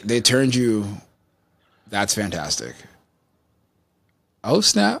 They turned you. That's fantastic. Oh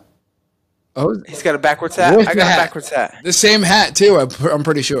snap! Oh, he's got a backwards hat. I got a backwards hat. The same hat too. I'm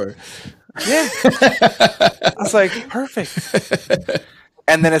pretty sure. Yeah. I was like, perfect.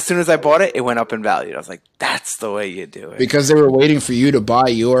 And then as soon as I bought it, it went up in value. I was like, that's the way you do it. Because they were waiting for you to buy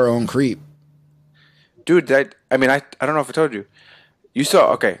your own creep. Dude, I don't know if I told you. You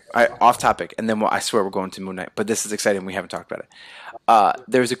saw, okay, off topic, and then I swear we're going to Moon Knight, but this is exciting. We haven't talked about it.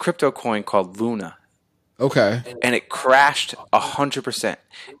 There's a crypto coin called Luna, Okay. and it crashed 100%.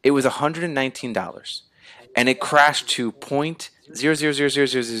 It was $119, and it crashed to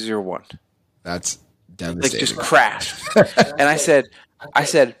 0.0000001. That's Like, devastating. just crashed. And I said, I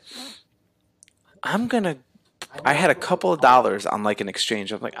had a couple of dollars on like an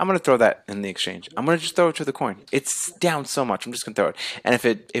exchange. I'm like, I'm gonna throw that in the exchange. I'm gonna just throw it to the coin. It's down so much. I'm just gonna throw it. And if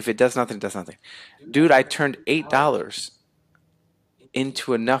it does nothing, it does nothing. Dude, I turned $8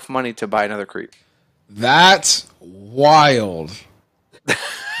 into enough money to buy another creep. That's wild.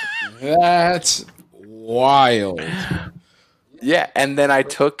 That's wild. Yeah, and then I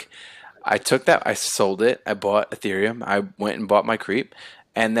took that, I sold it, I bought Ethereum, I went and bought my creep,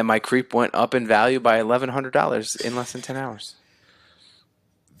 and then my creep went up in value by $1,100 in less than 10 hours.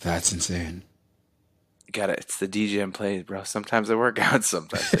 That's insane. Got it. It's the DGM plays, bro. Sometimes they work out,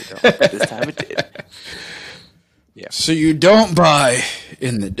 sometimes they don't. This time it did. So you don't buy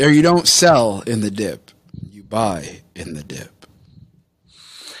or you don't sell in the dip. You buy in the dip.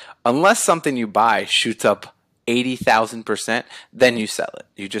 Unless something you buy shoots up 80,000%, then you sell it.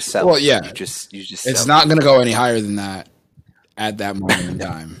 You just sell it. Well, yeah. You just sell It's it. not going to go any higher than that at that moment in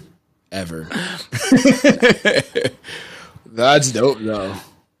time, ever. That's dope, though.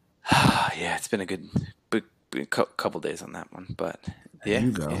 Yeah, it's been a good couple days on that one, but yeah. There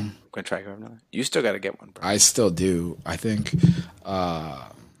you go. Yeah. I'm gonna try go another. You still got to get one, bro. I still do. I think. I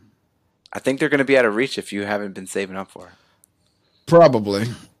think they're gonna be out of reach if you haven't been saving up for it. Probably.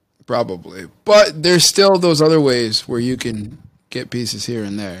 But there's still those other ways where you can get pieces here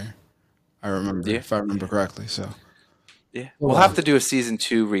and there. I remember, if I remember correctly. So Yeah, we'll have to do a season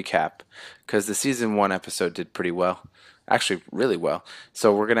 2 recap because the season 1 episode did pretty well, actually really well.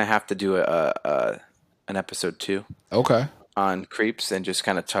 So we're gonna have to do an episode 2 okay. on creeps and just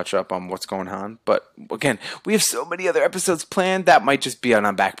kind of touch up on what's going on. But again, we have so many other episodes planned that might just be on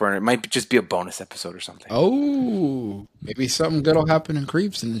a back burner. It might just be a bonus episode or something. Oh, maybe something good will happen in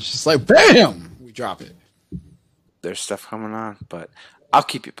Creeps, and it's just like bam, we drop it. There's stuff coming on, but I'll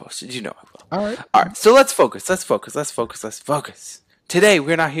keep you posted. You know I will. All right. All right, so let's focus. Today,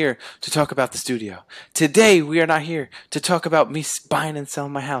 we're not here to talk about the studio. Today, we are not here to talk about me buying and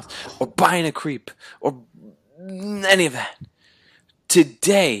selling my house or buying a creep or any of that.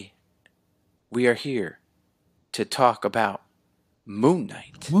 Today, we are here to talk about Moon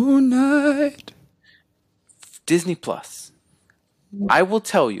Knight. Moon Knight. Disney Plus. I will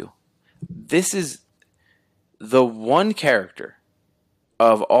tell you, this is the one character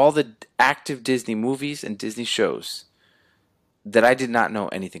of all the active Disney movies and Disney shows that I did not know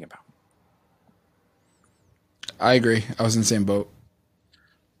anything about. I agree. I was in the same boat.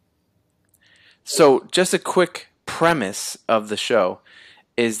 So, just a quick premise of the show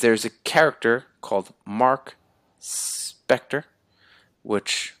is there's a character called Mark Spector,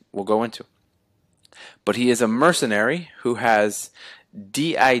 which we'll go into. But he is a mercenary who has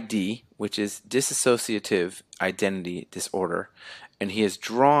DID, which is dissociative identity disorder, and he is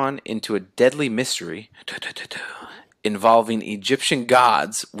drawn into a deadly mystery involving Egyptian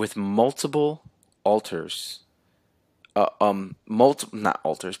gods with multiple altars.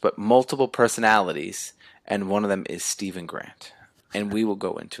 Multiple personalities, and one of them is Stephen Grant, and we will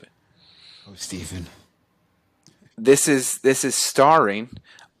go into it. Oh, Stephen. This is starring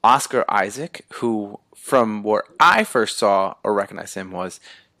Oscar Isaac, who from where I first saw or recognized him was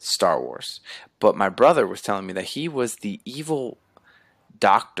Star Wars, but my brother was telling me that he was the evil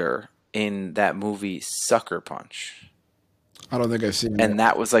doctor in that movie Sucker Punch. I don't think I've seen it. And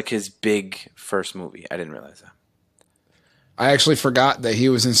that was like his big first movie. I didn't realize that. I actually forgot that he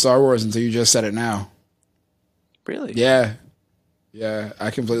was in Star Wars until you just said it now. Really? Yeah. Yeah,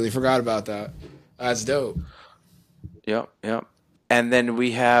 I completely forgot about that. That's dope. Yep. And then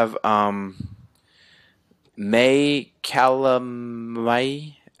we have May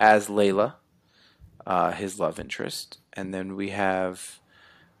Calamai as Layla, his love interest. And then we have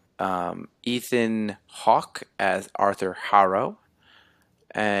Ethan Hawke as Arthur Harrow.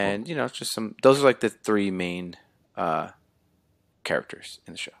 And, just some... Those are like the three main characters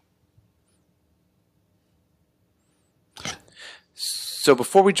in the show. So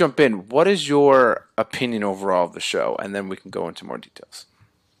before we jump in, what is your opinion overall of the show? And then we can go into more details.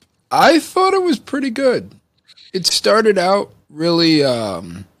 I thought it was pretty good. It started out really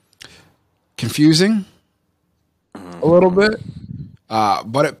confusing a little bit,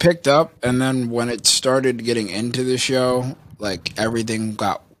 but it picked up. And then when it started getting into the show, like everything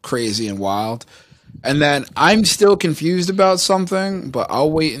got crazy and wild. And then I'm still confused about something, but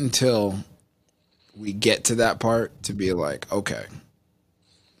I'll wait until we get to that part to be like, okay,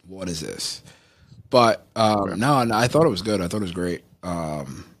 what is this? But no, I thought it was good. I thought it was great.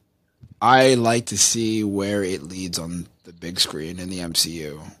 I like to see where it leads on the big screen in the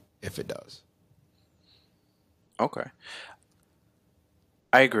MCU, if it does. Okay.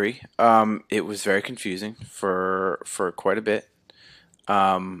 I agree. It was very confusing for quite a bit.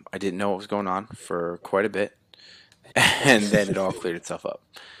 I didn't know what was going on for quite a bit. And then it all cleared itself up.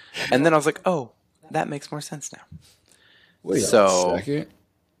 And then I was like, oh, that makes more sense now. Wait a second.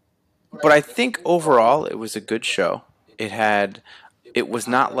 But I think overall it was a good show. It was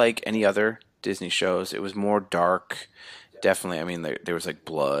not like any other Disney shows. It was more dark. Definitely, I mean, there was like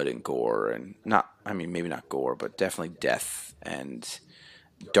blood and gore and maybe not gore, but definitely death and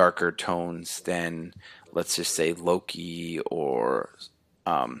darker tones than, let's just say, Loki or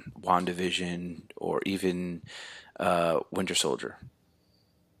WandaVision or even Winter Soldier.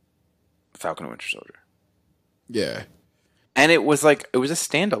 Falcon and Winter Soldier. Yeah. And it was a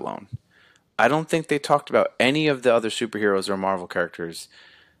standalone. I don't think they talked about any of the other superheroes or Marvel characters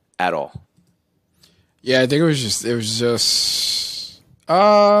at all. Yeah, I think it was just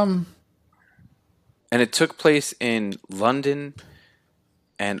and it took place in London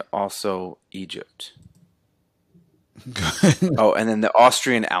and also Egypt. Oh, and then the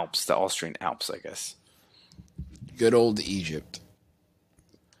Austrian Alps, I guess. Good old Egypt.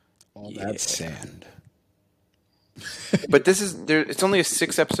 All that sand. But it's only a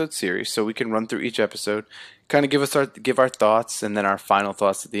 6-episode series, so we can run through each episode, kind of give our thoughts, and then our final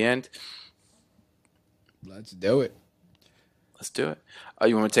thoughts at the end. Let's do it.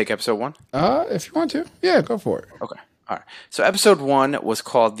 You want to take episode 1? If you want to. Yeah, go for it. Okay. All right. So episode 1 was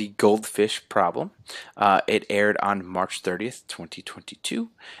called The Goldfish Problem. It aired on March 30th, 2022.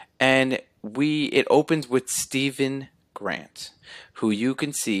 And it opens with Stephen Grant, who you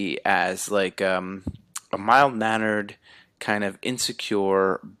can see as like a mild-mannered, kind of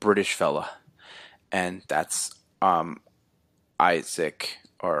insecure British fella. And that's Oscar Isaac.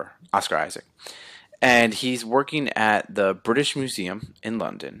 And he's working at the British Museum in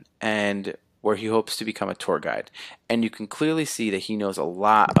London, and where he hopes to become a tour guide. And you can clearly see that he knows a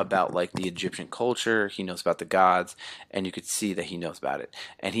lot about like the Egyptian culture. He knows about the gods, and you could see that he knows about it.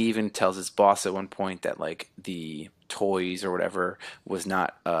 And he even tells his boss at one point that like the toys or whatever was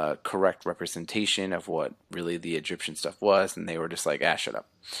not a correct representation of what really the Egyptian stuff was, and they were just like, shut up.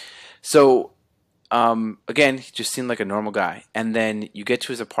 So again, he just seemed like a normal guy. And then you get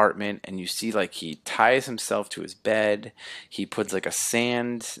to his apartment and you see like he ties himself to his bed. He puts like a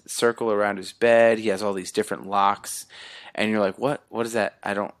sand circle around his bed. He has all these different locks. And you're like, what? What is that?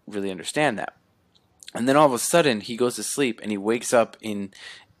 I don't really understand that. And then all of a sudden he goes to sleep and he wakes up in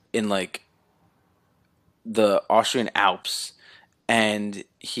like the Austrian Alps, and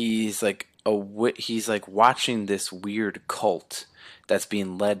he's like watching this weird cult that's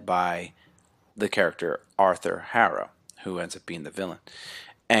being led by the character Arthur Harrow, who ends up being the villain.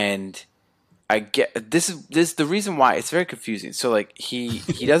 And I get this is the reason why it's very confusing. So like he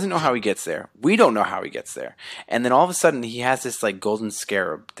doesn't know how he gets there. We don't know how he gets there. And then all of a sudden he has this like golden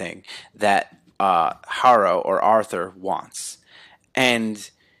scarab thing that Harrow or Arthur wants. And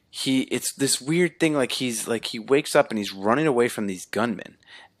it's this weird thing, like he wakes up and he's running away from these gunmen,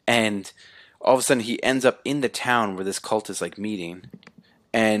 and all of a sudden he ends up in the town where this cult is like meeting,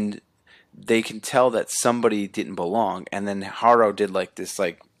 and they can tell that somebody didn't belong. And then Harrow did like this,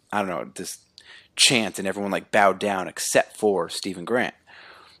 like, I don't know, this chant, and everyone like bowed down except for Stephen Grant.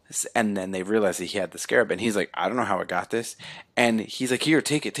 And then they realized that he had the scarab, and he's like, I don't know how I got this. And he's like, here,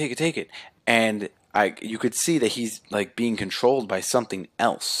 take it. And you could see that he's like being controlled by something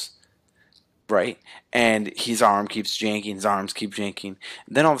else, right? And his arm keeps janking, his arms keep janking.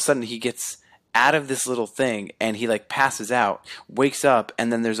 Then all of a sudden he gets out of this little thing, and he like passes out, wakes up,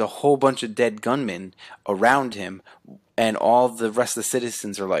 and then there's a whole bunch of dead gunmen around him, and all the rest of the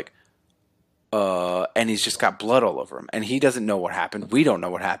citizens are like, and he's just got blood all over him, and he doesn't know what happened. We don't know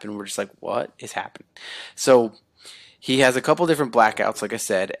what happened. We're just like, what is happening? So he has a couple different blackouts, like I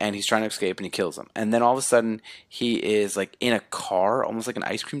said, and he's trying to escape, and he kills them. And then all of a sudden, he is like in a car, almost like an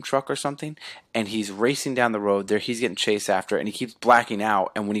ice cream truck or something, and he's racing down the road. There, he's getting chased after, and he keeps blacking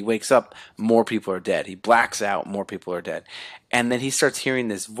out. And when he wakes up, more people are dead. He blacks out, more people are dead. And then he starts hearing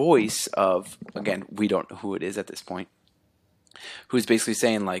this voice of, again, we don't know who it is at this point, who's basically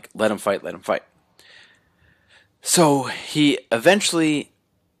saying like, let him fight, let him fight. So he eventually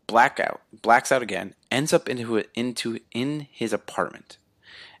blacks out again, ends up in his apartment,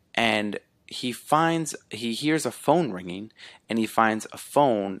 and he hears a phone ringing, and he finds a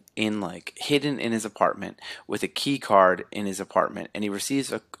phone hidden in his apartment with a key card in his apartment, and he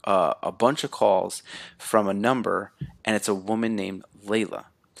receives a bunch of calls from a number, and it's a woman named Layla.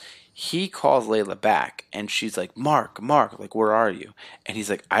 he calls Layla back, and she's like, Mark, like, where are you? And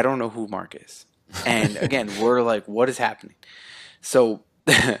he's like, I don't know who Mark is. And again, we're like, what is happening? So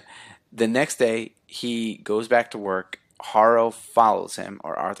the next day, he goes back to work. Harrow follows him,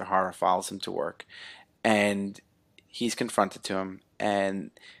 or Arthur Harrow follows him to work, and he's confronted to him and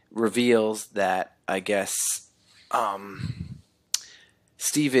reveals that, I guess,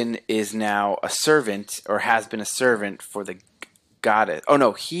 Stephen is now a servant, or has been a servant for the goddess. Oh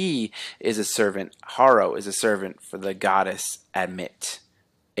no, he is a servant. Harrow is a servant for the goddess Ammit,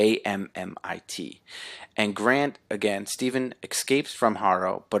 Ammit. And Grant, again, Stephen escapes from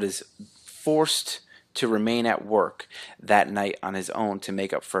Harrow, but is forced to remain at work that night on his own to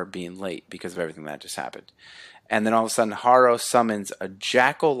make up for being late because of everything that just happened. And then all of a sudden, Harrow summons a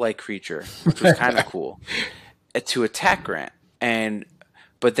jackal-like creature, which was kind of cool, to attack Grant.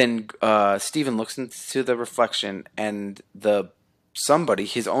 But then Stephen looks into the reflection, and somebody,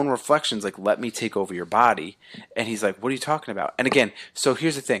 his own reflection's like, let me take over your body. And he's like, what are you talking about? And again, so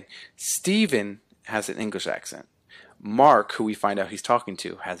here's the thing. Stephen has an English accent. Mark, who we find out he's talking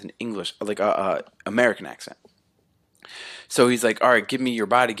to, has an English, like American accent. So he's like, all right, give me your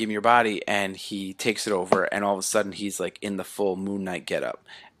body. And he takes it over, and all of a sudden he's like in the full Moon Knight getup.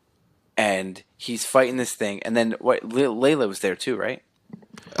 And he's fighting this thing. And then Layla was there too, right?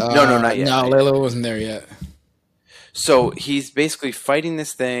 No, not yet. No, Layla wasn't there yet. So he's basically fighting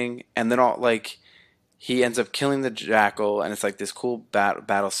this thing, and then he ends up killing the jackal, and it's like this cool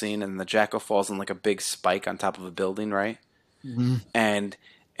battle scene, and the jackal falls on like a big spike on top of a building, right? Mm-hmm. And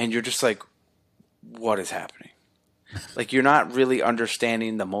you're just like, what is happening? Like, you're not really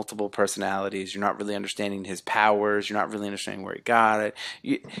understanding the multiple personalities. You're not really understanding his powers. You're not really understanding where he got it.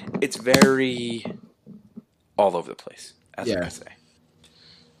 It's very all over the place, as I say.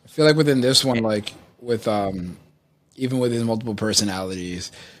 I feel like within this one, like with even with his multiple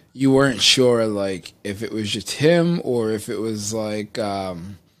personalities, you weren't sure like if it was just him or if it was like I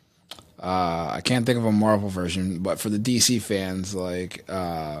can't think of a Marvel version, but for the DC fans, like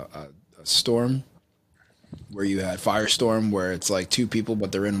a Storm, where you had Firestorm, where it's like two people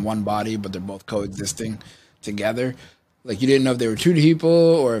but they're in one body but they're both coexisting together. Like, you didn't know if they were two people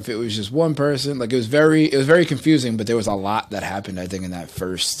or if it was just one person. Like, it was very confusing, but there was a lot that happened, I think, in that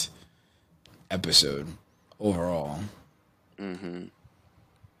first episode overall. Mm-hmm.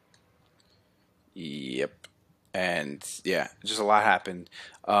 Yep. And yeah, just a lot happened.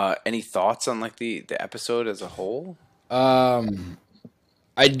 Any thoughts on like the episode as a whole?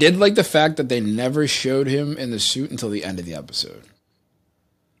 I did like the fact that they never showed him in the suit until the end of the episode.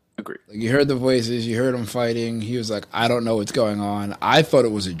 Agreed. Like, you heard the voices, you heard him fighting. He was like, I don't know what's going on. I thought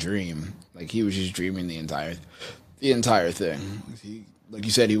it was a dream. Like, he was just dreaming the entire thing. Like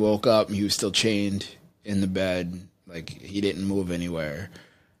you said, he woke up and he was still chained in the bed. Like, he didn't move anywhere.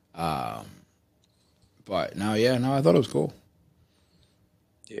 But no, I thought it was cool.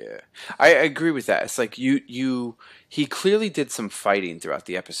 Yeah, I agree with that. It's like he clearly did some fighting throughout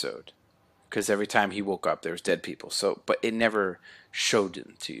the episode, because every time he woke up, there was dead people. So, but it never showed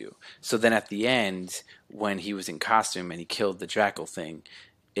them to you. So then at the end, when he was in costume and he killed the jackal thing,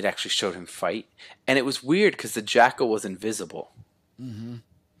 it actually showed him fight, and it was weird because the jackal was invisible. Mm-hmm.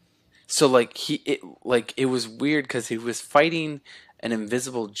 So it was weird because he was fighting an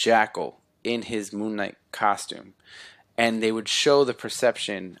invisible jackal in his Moon Knight costume, and they would show the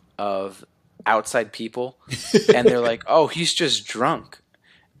perception of outside people, and they're like, "Oh, he's just drunk,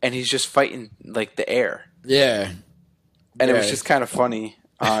 and he's just fighting like the air." Yeah, and it was just kind of funny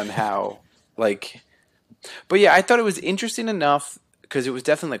on how but yeah, I thought it was interesting enough because it was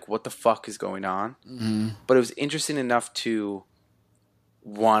definitely like, what the fuck is going on? Mm-hmm. But it was interesting enough to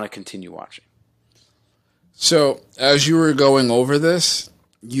want to continue watching. So as you were going over this,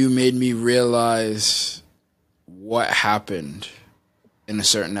 you made me realize what happened in a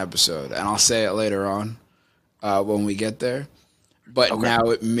certain episode, and I'll say it later on when we get there. But now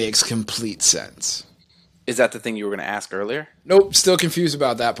it makes complete sense. Is that the thing you were going to ask earlier? Nope, still confused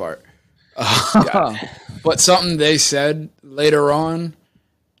about that part. But something they said later on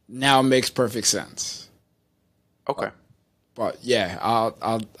now makes perfect sense. Okay. But yeah,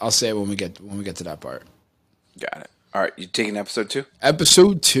 I'll say it when we get to that part. Got it. All right, you taking episode 2?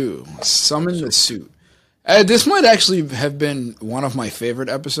 Episode 2, Summon the Suit. This might actually have been one of my favorite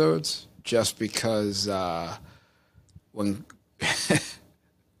episodes, just because when,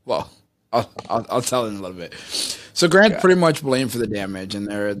 well, I'll tell in a little bit. So Grant pretty much blamed for the damage, and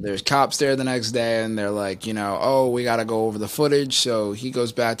there's cops there the next day, and they're like, oh, we got to go over the footage. So he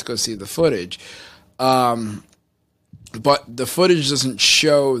goes back to go see the footage. But the footage doesn't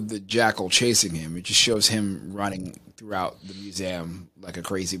show the jackal chasing him. It just shows him running throughout the museum like a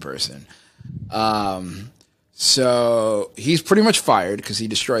crazy person. So he's pretty much fired because he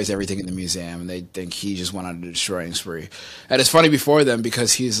destroys everything in the museum, and they think he just went on a destroying spree. And it's funny before them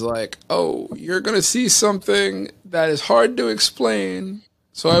because he's like, "Oh, you're gonna see something that is hard to explain,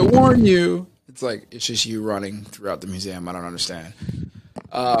 so I warn you." It's like it's just you running throughout the museum. I don't understand.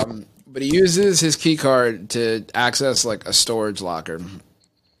 But he uses his key card to access like a storage locker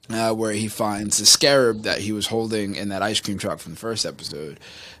where he finds the scarab that he was holding in that ice cream truck from the first episode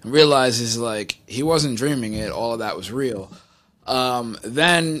and realizes like he wasn't dreaming it. All of that was real.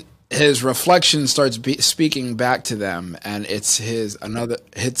 Then his reflection starts speaking back to them, and it's his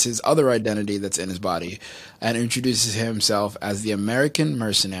other identity that's in his body, and introduces himself as the American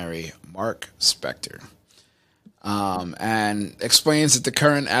mercenary Mark Spector. And explains that the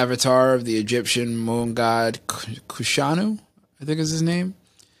current avatar of the Egyptian moon god Kushanu, I think is his name.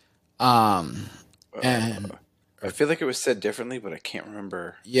 And I feel like it was said differently, but I can't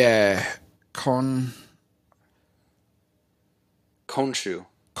remember. Yeah, Khonshu. Khonshu.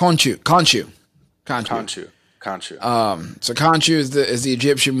 So Khonshu is the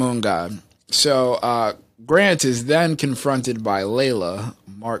Egyptian moon god. So Grant is then confronted by Layla,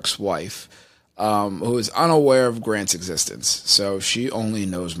 Mark's wife, who is unaware of Grant's existence. So she only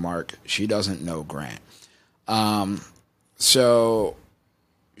knows Mark. She doesn't know Grant. So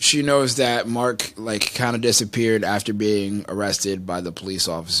she knows that Mark like kind of disappeared after being arrested by the police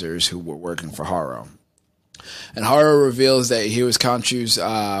officers who were working for Harrow. And Harrow reveals that he was Khonshu's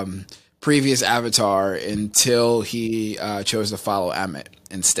previous avatar until he chose to follow Emmett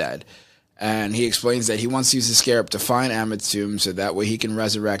instead. And he explains that he wants to use the scarab to find Emmett's tomb so that way he can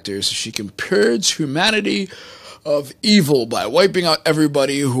resurrect her so she can purge humanity of evil by wiping out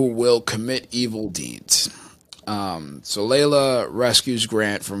everybody who will commit evil deeds. So Layla rescues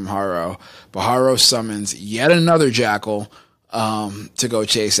Grant from Harrow, but Harrow summons yet another jackal to go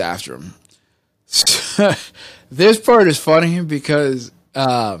chase after him. This part is funny because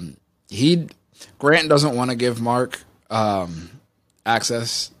Grant doesn't want to give Mark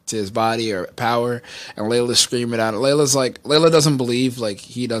access to his body or power, and Layla's screaming at it. Layla doesn't believe like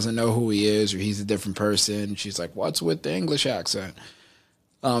he doesn't know who he is or he's a different person. She's like, "What's with the English accent?"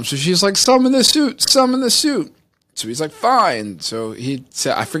 So she's like, "Summon the suit, summon the suit." So he's like, "Fine." So he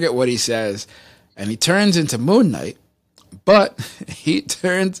said, I forget what he says, and he turns into Moon Knight, but he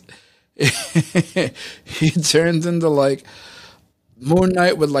turns into like Moon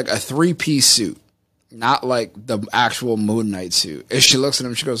Knight with like a 3-piece suit. Not like the actual Moon Knight suit. And she looks at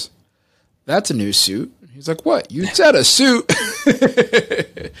him, she goes, "That's a new suit." He's like, "What? You said a suit."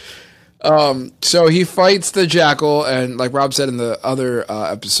 So he fights the jackal, and like Rob said in the other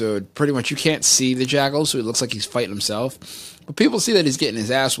episode, pretty much you can't see the jackal, so it looks like he's fighting himself. But people see that he's getting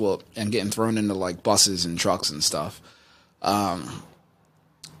his ass whooped and getting thrown into like buses and trucks and stuff.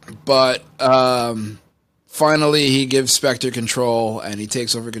 But finally, he gives Spector control, and he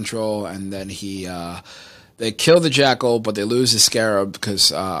takes over control, and then they kill the jackal, but they lose the scarab because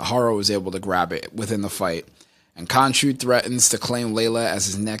Harrow was able to grab it within the fight. And Khonshu threatens to claim Layla as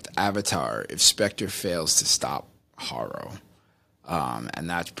his next avatar if Spector fails to stop Harrow. And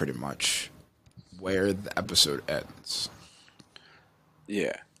that's pretty much where the episode ends.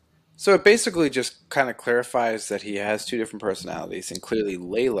 Yeah. So it basically just kind of clarifies that he has two different personalities, and clearly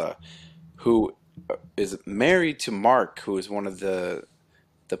Layla, who is married to Mark, who is one of the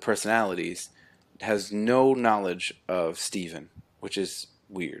personalities, has no knowledge of Steven, which is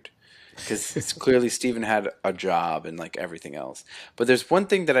weird. Because clearly Steven had a job and like everything else. But there's one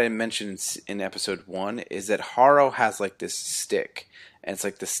thing that I mentioned in episode 1 is that Harrow has like this stick, and it's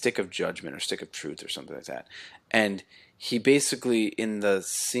like the stick of judgment or stick of truth or something like that. And he basically, in the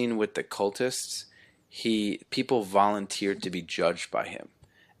scene with the cultists, people volunteered to be judged by him.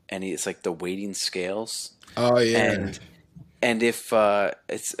 And it's like the weighting scales. Oh yeah. And if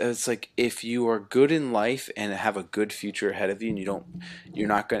it's like if you are good in life and have a good future ahead of you, and you're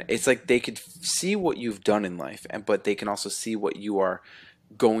not gonna. It's like they could see what you've done in life, but they can also see what you are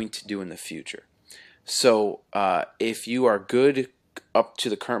going to do in the future. So if you are good up to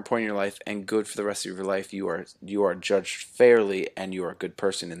the current point in your life and good for the rest of your life, you are judged fairly, and you are a good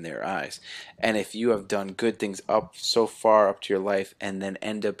person in their eyes. And if you have done good things so far up to your life and then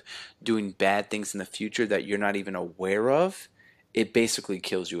end up doing bad things in the future that you're not even aware of, it basically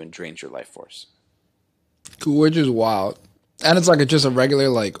kills you and drains your life force. Which is wild. And it's like just a regular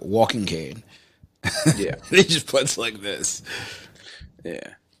like walking cane. Yeah. He just puts like this.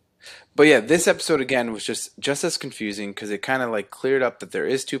 Yeah. But yeah, this episode again was just as confusing because it kind of like cleared up that there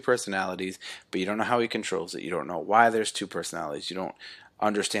is two personalities, but you don't know how he controls it. You don't know why there's two personalities. You don't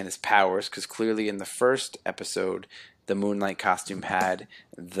understand his powers because clearly in the first episode, the Moon Knight costume had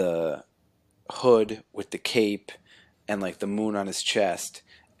the hood with the cape and like the moon on his chest,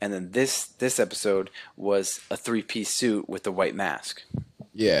 and then this episode was a 3-piece suit with the white mask.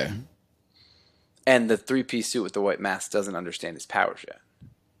 Yeah. And the 3-piece suit with the white mask doesn't understand his powers yet.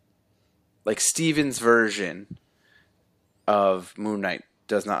 Like Steven's version of Moon Knight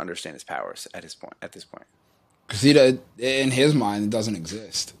does not understand his powers at this point. Because in his mind, it doesn't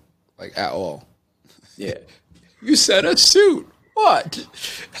exist, like, at all. Yeah. You said a suit. What?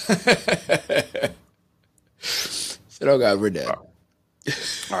 Said, oh God, we're dead. All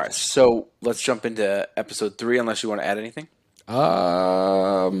right, so let's jump into episode 3, unless you want to add anything.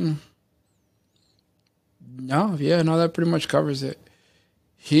 No, that pretty much covers it.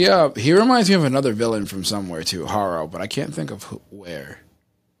 He reminds me of another villain from somewhere too, Haro, but I can't think of where.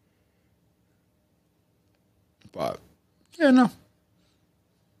 But yeah, no,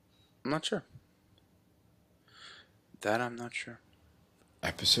 I'm not sure. That I'm not sure.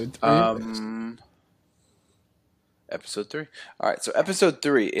 Episode 3. Episode 3. All right, so episode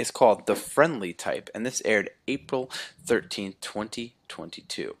 3 is called The Friendly Type, and this aired April 13th,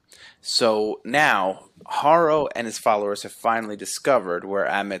 2022. So now, Haro and his followers have finally discovered where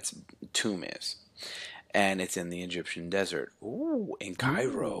Ammit's tomb is. And it's in the Egyptian desert. Ooh, in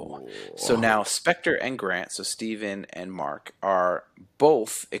Cairo. Ooh. So now Spectre and Grant, so Steven and Mark, have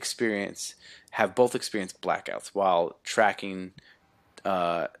both experienced blackouts while tracking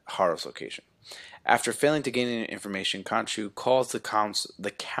Haro's location. After failing to gain any information, Khonshu calls the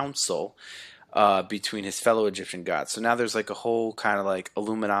council between his fellow Egyptian gods. So now there's like a whole kind of like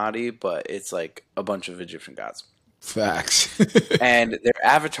Illuminati, but it's like a bunch of Egyptian gods. Facts. And their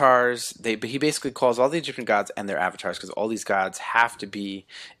avatars, he basically calls all the Egyptian gods and their avatars, because all these gods have to be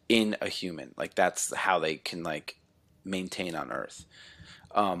in a human. Like that's how they can like maintain on Earth.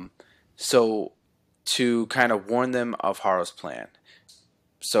 So to kind of warn them of Haro's plan.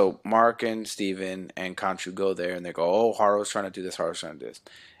 So Mark and Steven and Khonshu go there and they go, oh, Haro's trying to do this, Haro's trying to do this.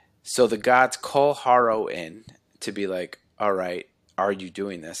 So the gods call Haro in to be like, all right, are you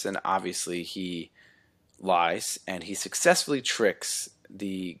doing this? And obviously he lies, and he successfully tricks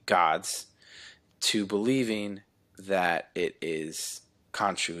the gods to believing that it is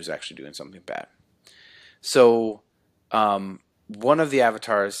Khonshu who's actually doing something bad. So one of the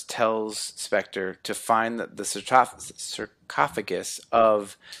avatars tells Spectre to find the sarcophagus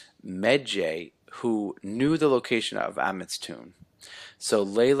of Medjay, who knew the location of Ammit's tomb. So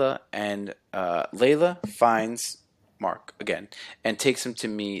Layla finds Mark again and takes him to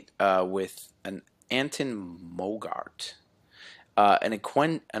meet with an Anton Mogart, an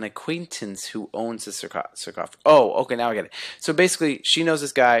acquaintance who owns the sarcophagus. Oh, okay, now I get it. So basically, she knows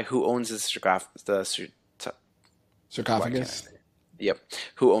this guy who owns the sarcophagus. Yep,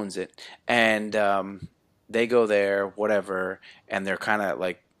 who owns it, and they go there, whatever, and they're kind of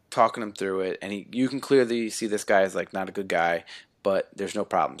like talking him through it, and you can clearly see this guy is like not a good guy, but there's no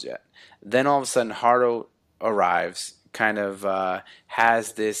problems yet. Then all of a sudden, Haro arrives, kind of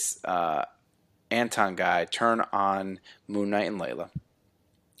has this Anton guy turn on Moon Knight and Layla,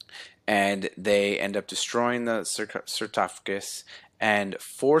 and they end up destroying the sarcophagus and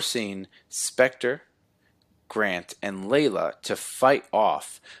forcing Spectre, Grant, and Layla to fight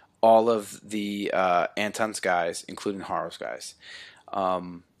off all of the Anton's guys, including Haro's guys.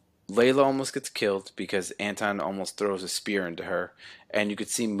 Layla almost gets killed because Anton almost throws a spear into her, and you could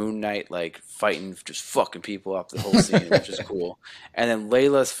see Moon Knight like fighting, just fucking people up the whole scene, which is cool. And then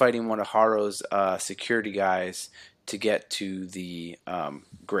Layla's fighting one of Haro's security guys to get to the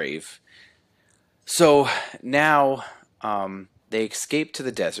grave. So now they escape to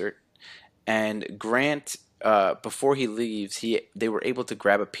the desert, and Grant, before he leaves, they were able to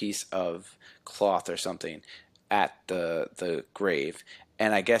grab a piece of cloth or something at the grave.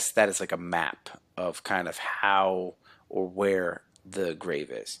 And I guess that is like a map of kind of how or where the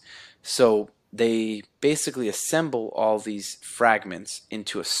grave is. So they basically assemble all these fragments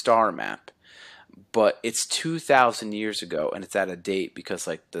into a star map. But it's 2,000 years ago, and it's at a date because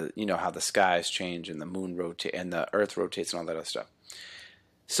like how the skies change and the moon rotate and the earth rotates and all that other stuff.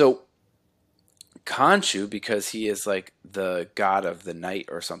 So Khonshu, because he is like the god of the night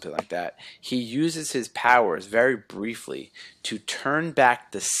or something like that, he uses his powers very briefly to turn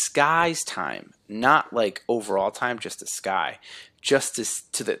back the sky's time, not like overall time, just the sky, just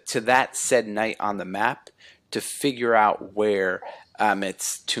to that said night on the map to figure out where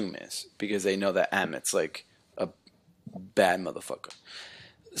Ammit's tomb is, because they know that Ammit's like a bad motherfucker.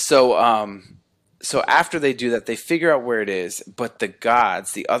 So after they do that, they figure out where it is, but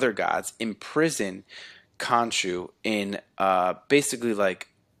the other gods, imprison Khonshu in basically like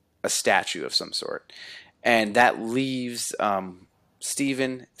a statue of some sort, and that leaves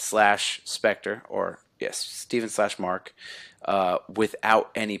Steven slash Spectre, or yes, Steven slash Mark,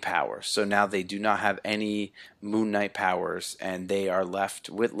 without any powers. So now they do not have any Moon Knight powers, and they are left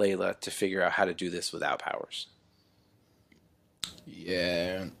with Layla to figure out how to do this without powers.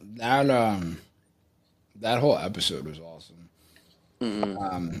 Yeah, that whole episode was awesome.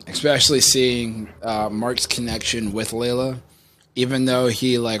 Especially seeing Mark's connection with Layla, even though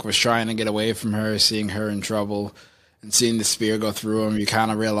he like was trying to get away from her, seeing her in trouble, and seeing the spear go through him, you kind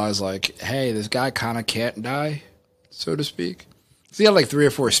of realize like, hey, this guy kind of can't die, so to speak. So he had like 3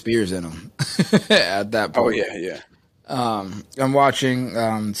 or 4 spears in him at that point. Oh yeah. I'm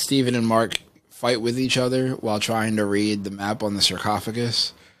watching Steven and Mark fight with each other while trying to read the map on the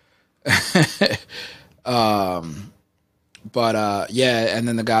sarcophagus. Yeah, and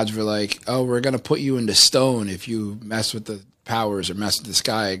then the gods were like, oh, we're going to put you into stone if you mess with the powers or mess with the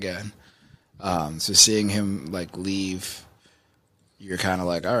sky again. So seeing him like leave, you're kind of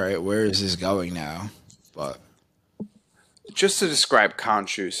like, all right, where is this going now? But just to describe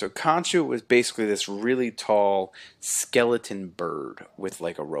Khonshu, so Khonshu was basically this really tall skeleton bird with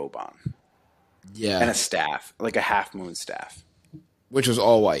like a robe on. Yeah. And a staff, like a half moon staff. Which was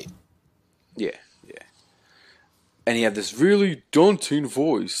all white. Yeah. And he had this really daunting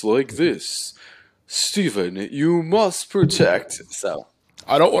voice like this. Steven, you must protect. So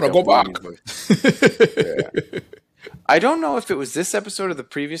I don't want to go back. Yeah. I don't know if it was this episode or the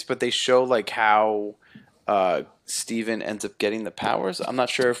previous, but they show like how Steven ends up getting the powers. I'm not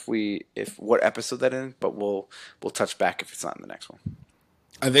sure if what episode that in, but we'll touch back if it's not in the next one.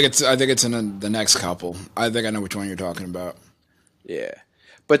 I think it's in the next couple. I think I know which one you're talking about. Yeah.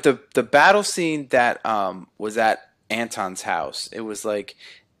 But the battle scene that was at Anton's house, it was like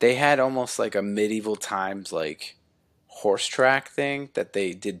they had almost like a medieval times like horse track thing that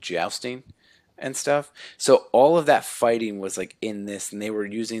they did jousting and stuff. So all of that fighting was like in this, and they were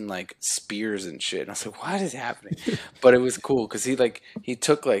using like spears and shit. And I was like, what is happening? But it was cool because he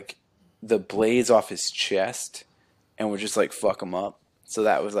took like the blades off his chest and would just like fuck him up. So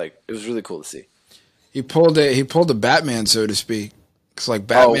that was like, it was really cool to see. He pulled a Batman, so to speak. It's like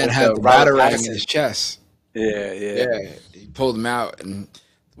Batman had the batarang in his chest. Yeah. He pulled them out, and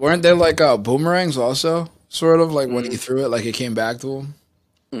weren't there like boomerangs also? Sort of like when he threw it, like it came back to him.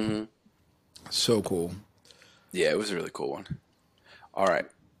 Mm-hmm. So cool. Yeah, it was a really cool one. All right,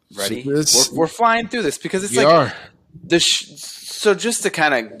 ready? So we're flying through this because it's so just to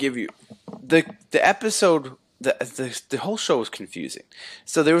kind of give you the episode. The whole show was confusing.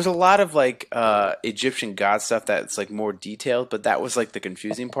 So there was a lot of like Egyptian god stuff that's like more detailed, but that was like the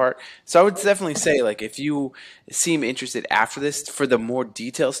confusing part. So I would definitely say like if you seem interested after this for the more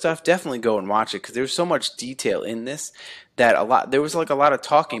detailed stuff, definitely go and watch it because there's so much detail in this that there was like a lot of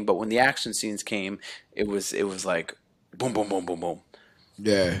talking, but when the action scenes came, it was like boom, boom, boom, boom, boom.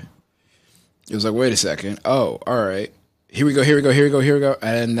 Yeah. It was like, wait a second. Oh, all right. Here we go.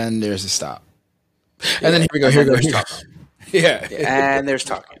 And then there's a stop. And then here we go. Yeah. And there's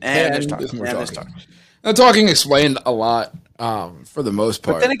talking. And there's talking. And there's talking. The talking explained a lot for the most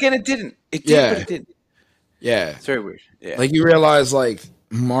part. But then again, it didn't. It did, but it didn't. Yeah. It's very weird. Yeah. Like you realize like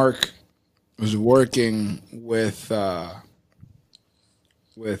Mark was working with Khonshu.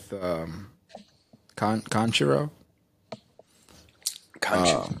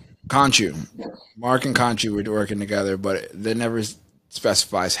 Mark and Khonshu were working together, but they never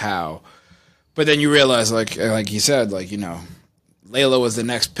specifies how. But then you realize, like he said, like, you know, Layla was the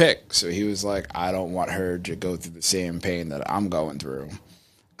next pick. So he was like, I don't want her to go through the same pain that I'm going through.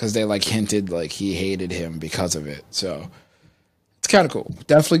 Because they, like, hinted, like, he hated him because of it. So it's kind of cool.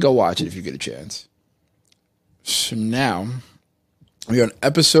 Definitely go watch it if you get a chance. So now, we're on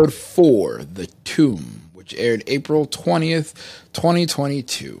episode 4, The Tomb, which aired April 20th,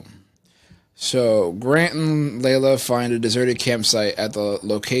 2022. So, Grant and Layla find a deserted campsite at the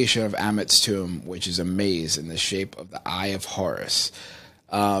location of Amit's tomb, which is a maze in the shape of the Eye of Horus,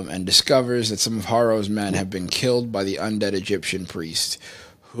 and discovers that some of Harrow's men have been killed by the undead Egyptian priest,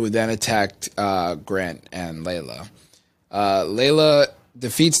 who then attacked Grant and Layla. Layla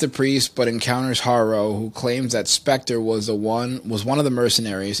defeats the priest, but encounters Harrow, who claims that Spectre was one of the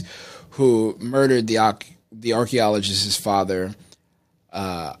mercenaries who murdered the archaeologist's father,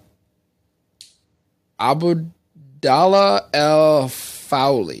 Abdallah El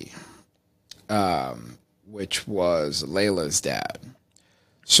Fawli, which was Layla's dad.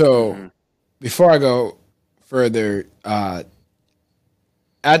 So, before I go further,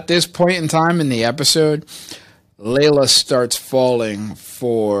 at this point in time in the episode, Layla starts falling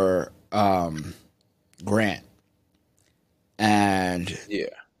for Grant. And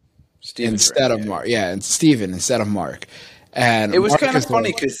Steven instead Grant, of Mark. Yeah, and Steven instead of Mark. And it was Mark kind of is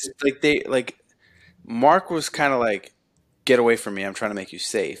funny because Mark was kind of like, get away from me, I'm trying to make you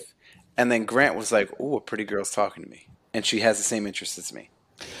safe. And then Grant was like, oh, a pretty girl's talking to me. And she has the same interests as me.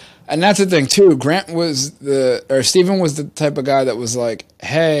 And that's the thing too. Steven was the type of guy that was like,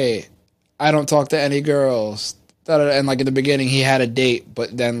 hey, I don't talk to any girls. And like in the beginning he had a date,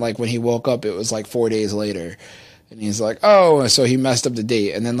 but then like when he woke up it was like 4 days later. And he's like, oh, so he messed up the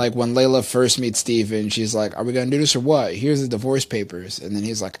date. And then like when Layla first meets Steven, she's like, are we going to do this or what? Here's the divorce papers. And then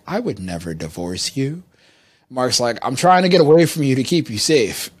he's like, I would never divorce you. Mark's like, I'm trying to get away from you to keep you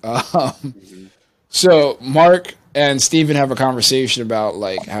safe. So Mark and Steven have a conversation about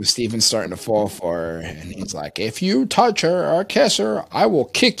like how Steven's starting to fall for her. And he's like, if you touch her or kiss her, I will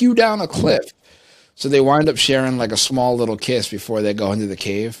kick you down a cliff. So they wind up sharing like a small little kiss before they go into the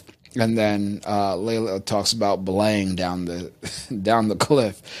cave. And then Layla talks about belaying down the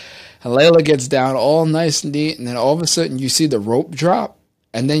cliff. And Layla gets down all nice and neat, and then all of a sudden you see the rope drop,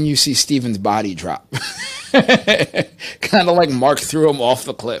 and then you see Steven's body drop. Kind of like Mark threw him off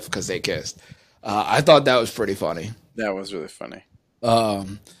the cliff because they kissed. I thought that was pretty funny. That was really funny.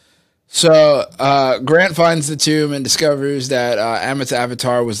 So Grant finds the tomb and discovers that Amit's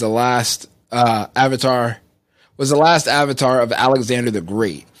avatar was the last avatar of Alexander the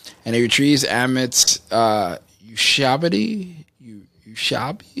Great. And he retrieves Amit's Ushabti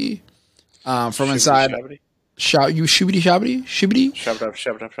from inside. From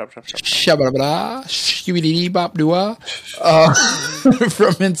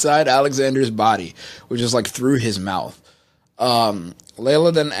inside Alexander's body, which is like through his mouth.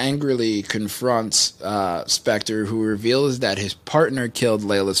 Layla then angrily confronts Spectre, who reveals that his partner killed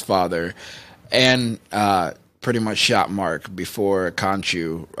Layla's father and pretty much shot Mark before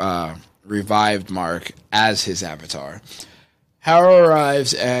Khonshu revived Mark as his avatar. Harrow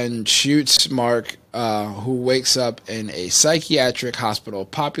arrives and shoots Mark, who wakes up in a psychiatric hospital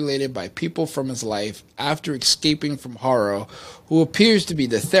populated by people from his life after escaping from Harrow, who appears to be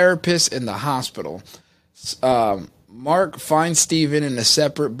the therapist in the hospital. Mark finds Steven in a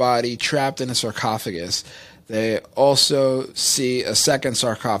separate body trapped in a sarcophagus. They also see a second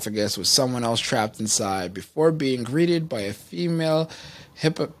sarcophagus with someone else trapped inside before being greeted by a female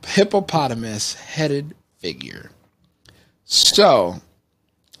hippopotamus-headed figure. So,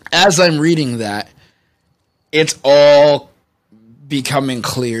 as I'm reading that, it's all becoming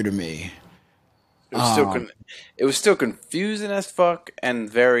clear to me. It was still confusing as fuck and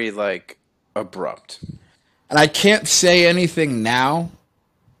very like abrupt. And I can't say anything now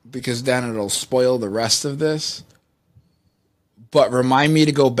because then it'll spoil the rest of this. But remind me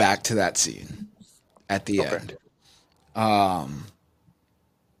to go back to that scene at the end. But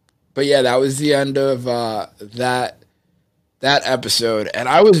yeah, that was the end of that episode, and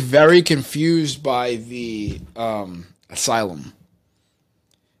I was very confused by the asylum.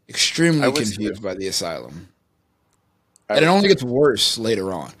 Extremely confused by the asylum. And it only gets worse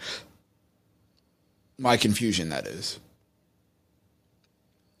later on. My confusion, that is.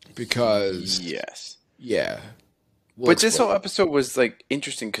 Because yes. Yeah. But this whole episode was like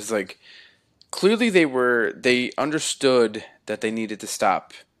interesting because like clearly they understood that they needed to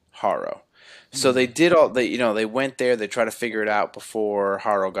stop Harrow. So they did they went there, they tried to figure it out before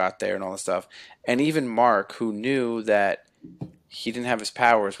Harrow got there and all this stuff. And even Mark, who knew that he didn't have his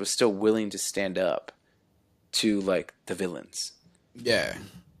powers, was still willing to stand up to like the villains. Yeah.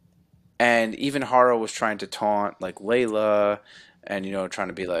 And even Harrow was trying to taunt like Layla and, trying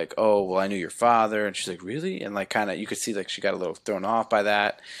to be like, oh, well, I knew your father. And she's like, really? And like kind of you could see like she got a little thrown off by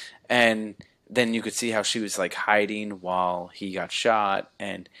that. And then you could see how she was like hiding while he got shot.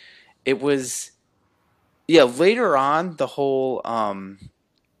 And it was, later on, the whole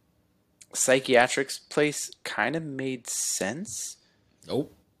psychiatrics place kind of made sense.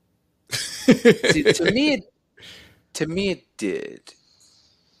 Nope. See, to me, it did.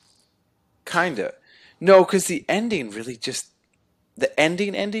 Kind of. No, because the ending really the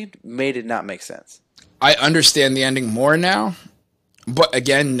ending made it not make sense. I understand the ending more now. But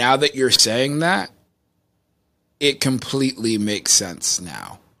again, now that you're saying that, it completely makes sense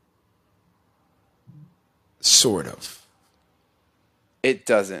now. Sort of. It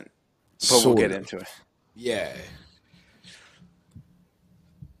doesn't. But we'll get into it. Yeah.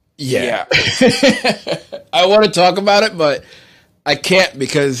 Yeah. I want to talk about it, but I can't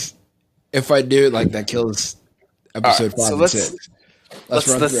because if I do, like, that kills episode 5 and 6. Let's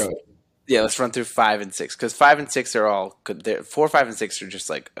run through it. Yeah, let's run through 5 and 6 because 5 and 6 are all good. 4, 5, and 6 are just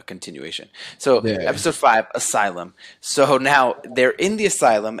like a continuation. So Yeah. episode 5, Asylum. So now they're in the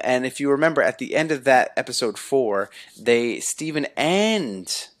asylum, and if you remember, at the end of that episode 4, Steven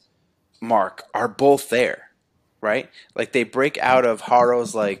and Mark are both there, right? Like they break out of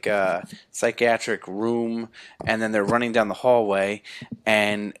Haro's like psychiatric room, and then they're running down the hallway,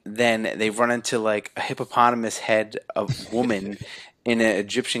 and then they run into like a hippopotamus head of woman in an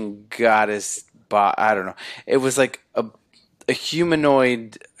Egyptian goddess. I don't know. It was like a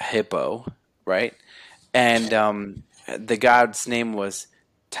humanoid hippo, right? And the god's name was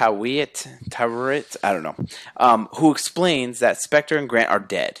Tawit, I don't know, who explains that Spectre and Grant are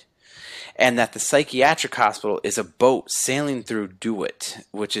dead, and that the psychiatric hospital is a boat sailing through Duat,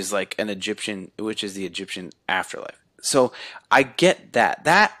 which is like the Egyptian afterlife. So I get that.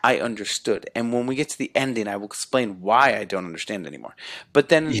 That I understood. And when we get to the ending, I will explain why I don't understand anymore. But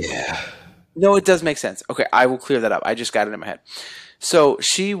then, no, it does make sense. Okay, I will clear that up. I just got it in my head. So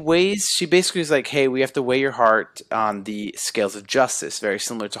she basically is like, hey, we have to weigh your heart on the scales of justice, very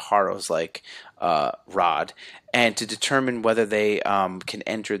similar to Haro's like rod, and to determine whether they can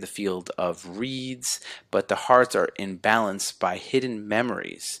enter the field of reeds, but the hearts are in balance by hidden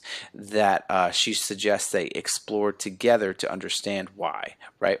memories that she suggests they explore together to understand why,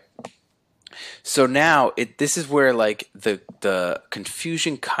 right? So now this is where like the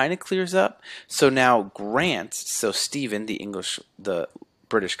confusion kind of clears up. So now Grant, so Stephen, the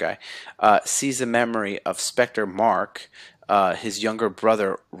British guy, sees a memory of Spectre Mark, his younger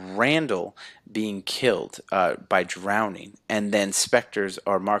brother Randall, being killed by drowning, and then Spectre's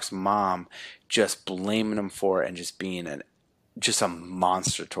or Mark's mom just blaming him for it and just being just a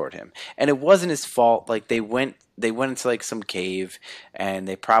monster toward him. And it wasn't his fault. Like they went into like some cave, and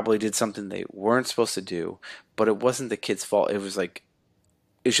they probably did something they weren't supposed to do, but it wasn't the kid's fault. It was like,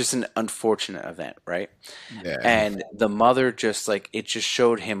 it's just an unfortunate event, right? Yeah. And the mother just like, it just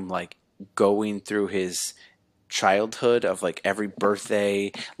showed him like going through his childhood of like every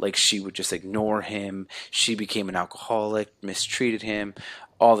birthday, like she would just ignore him. She became an alcoholic, mistreated him,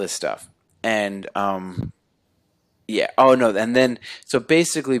 all this stuff. And yeah. Oh no. And then so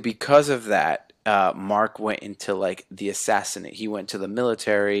basically because of that, Mark went into like the assassinate. He went to the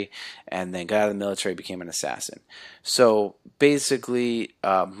military and then got out of the military, became an assassin. So basically,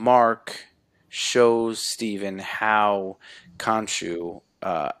 Mark shows Steven how Khonshu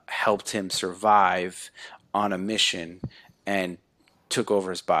helped him survive on a mission and took over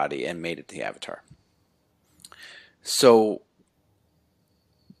his body and made it the Avatar. So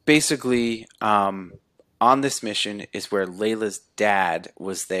basically, on this mission is where Layla's dad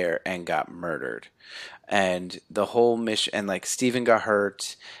was there and got murdered. And the whole mission, and like Steven got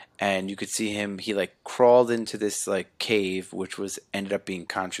hurt, and you could see him, he like crawled into this like cave, which ended up being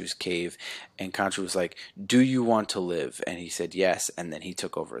Khonshu's cave. And Khonshu was like, do you want to live? And he said yes. And then he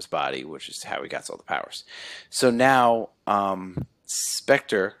took over his body, which is how he got all the powers. So now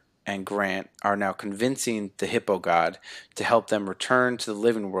Spectre and Grant are now convincing the Hippo God to help them return to the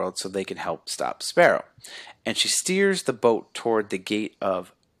living world so they can help stop Sparrow. And she steers the boat toward the gate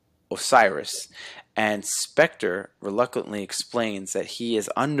of Osiris, and Spectre reluctantly explains that he has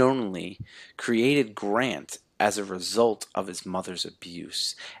unknowingly created Grant as a result of his mother's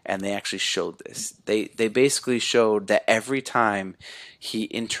abuse. And they actually showed this. They basically showed that every time he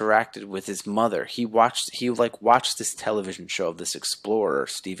interacted with his mother, he watched this television show of this explorer,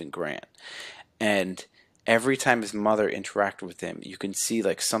 Stephen Grant. And every time his mother interacted with him, you can see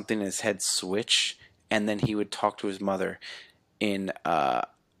like something in his head switch, and then he would talk to his mother in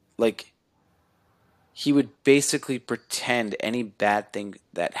like he would basically pretend any bad thing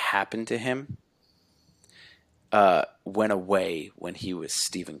that happened to him went away when he was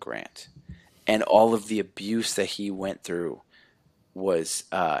Stephen Grant. And all of the abuse that he went through was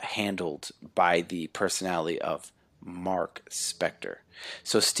handled by the personality of Mark Spector.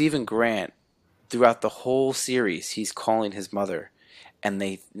 So Stephen Grant, throughout the whole series, he's calling his mother, and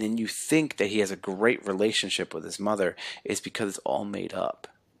then you think that he has a great relationship with his mother, is because it's all made up.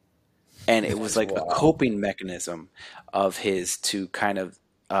 And it was like a coping mechanism of his to kind of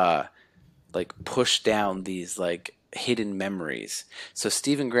like push down these like hidden memories. So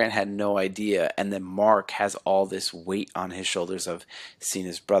Stephen Grant had no idea, and then Mark has all this weight on his shoulders of seeing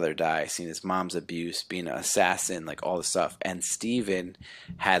his brother die, seeing his mom's abuse, being an assassin, like all this stuff. And Stephen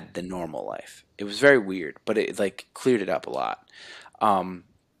had the normal life. It was very weird, but it like cleared it up a lot.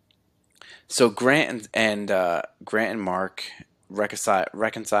 So Grant and Mark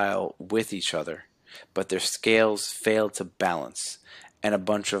reconcile with each other, but their scales fail to balance, and a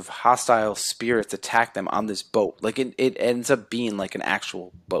bunch of hostile spirits attack them on this boat. Like it ends up being like an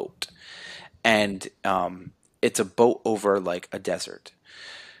actual boat, and it's a boat over like a desert.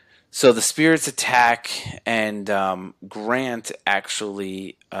 So the spirits attack, and Grant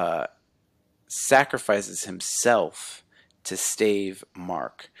actually sacrifices himself to save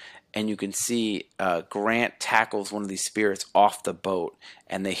Mark. And you can see Grant tackles one of these spirits off the boat,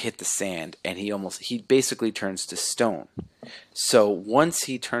 and they hit the sand, and he basically turns to stone. So once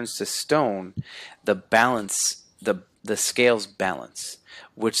he turns to stone, the scales balance,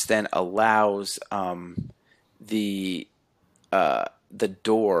 which then allows the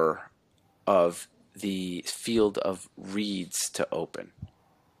door of the field of reeds to open,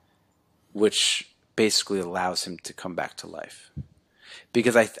 which basically allows him to come back to life.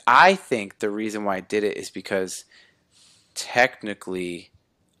 Because I think the reason why I did it is because technically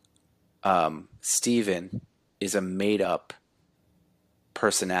Steven is a made-up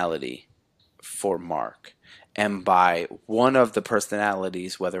personality for Mark. And by one of the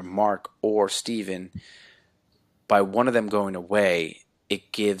personalities, whether Mark or Steven, by one of them going away,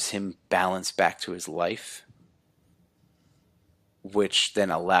 it gives him balance back to his life, which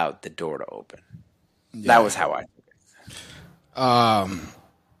then allowed the door to open. Yeah. That was how I took it.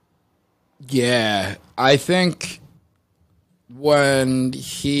 Yeah, I think when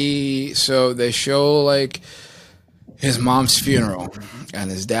they show like his mom's funeral, and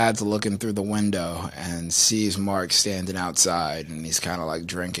his dad's looking through the window and sees Mark standing outside, and he's kind of like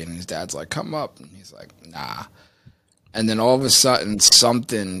drinking, and his dad's like, come up, and he's like, nah. And then all of a sudden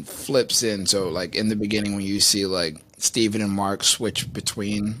something flips in. So like in the beginning when you see like Steven and Mark switch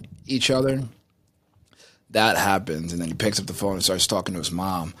between each other, that happens, and then he picks up the phone and starts talking to his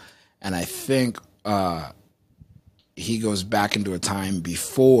mom. And I think he goes back into a time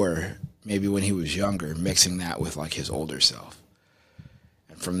before, maybe when he was younger, mixing that with like his older self.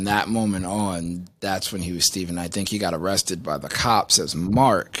 And from that moment on, that's when he was Steven. I think he got arrested by the cops as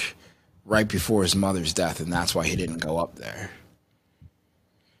Mark right before his mother's death, and that's why he didn't go up there.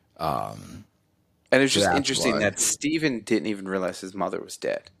 And it's just interesting that Steven didn't even realize his mother was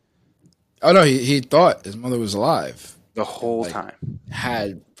dead. Oh, no, he thought his mother was alive. The whole time.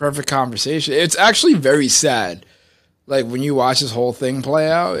 Had perfect conversation. It's actually very sad. Like, when you watch this whole thing play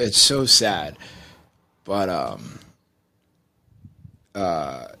out, it's so sad. But,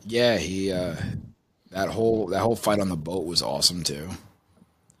 yeah, that whole fight on the boat was awesome, too.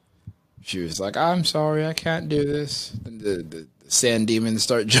 She was like, I'm sorry, I can't do this. And the sand demons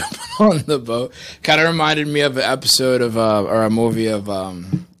start jumping on the boat. Kind of reminded me of an episode of, or a movie of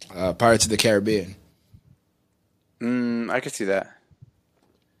Pirates of the Caribbean. I could see that.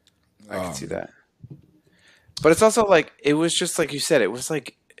 I could see that. But it's also like, it was just like you said, it was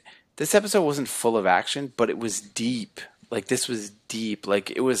like, this episode wasn't full of action, but it was deep. Like, this was deep. Like,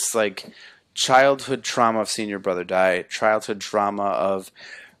 it was like childhood trauma of seeing your brother die, childhood trauma of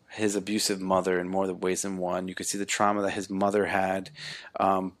his abusive mother in more ways than one. You could see the trauma that his mother had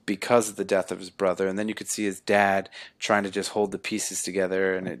because of the death of his brother. And then you could see his dad trying to just hold the pieces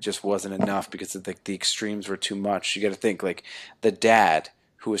together, and it just wasn't enough because of the extremes were too much. You got to think, like, the dad,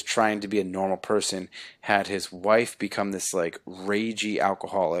 who was trying to be a normal person, had his wife become this, like, ragey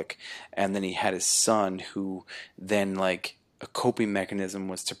alcoholic. And then he had his son, who then, like, a coping mechanism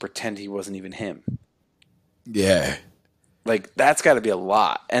was to pretend he wasn't even him. Yeah. Like, that's got to be a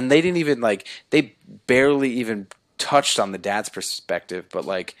lot. And they didn't even, like, they barely even touched on the dad's perspective, but,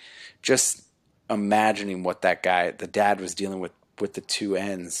 like, just imagining what the dad was dealing with the two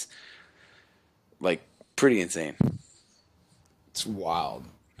ends, like, pretty insane. It's wild.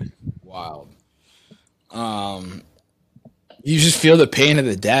 Wild. You just feel the pain of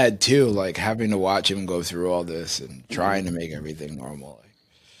the dad, too, like, having to watch him go through all this and trying to make everything normal.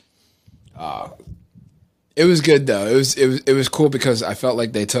 It was good though. It was cool because I felt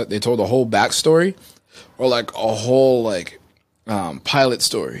like they told a whole backstory, or like a whole like pilot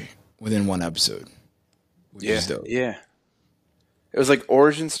story within one episode. Which is dope. Yeah. It was like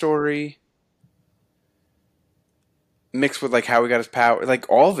origin story mixed with like how he got his power, like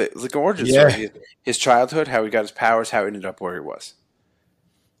all of it. It was like an origin story. His childhood, how he got his powers, how he ended up where he was,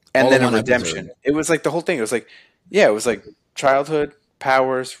 and all then a redemption. Episode. It was like the whole thing. It was like, it was like childhood,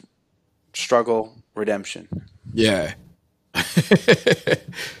 powers, struggle, redemption. Yeah. I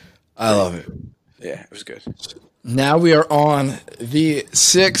love it. Yeah, it was good. Now we are on the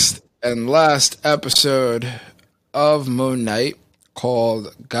 6th and last episode of Moon Knight,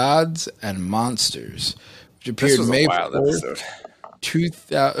 called Gods and Monsters, which appeared May 4th,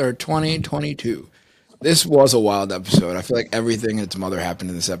 2022. This was a wild episode. I feel like everything and its mother happened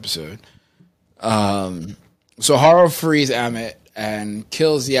in this episode. So Harrow frees Emmett, and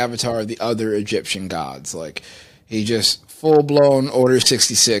kills the avatar of the other Egyptian gods. Like, he just full-blown Order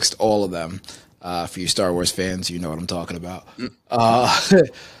 66 all of them. For you Star Wars fans, you know what I'm talking about.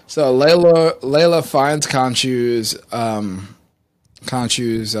 So Layla finds Khonshu's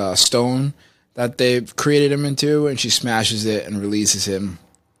stone that they've created him into, and she smashes it and releases him.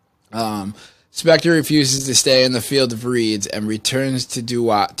 Spectre refuses to stay in the Field of Reeds and returns to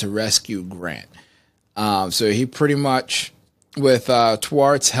Duat to rescue Grant. So he pretty much, with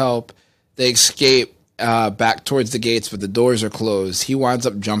Tuart's help, they escape back towards the gates, but the doors are closed. He winds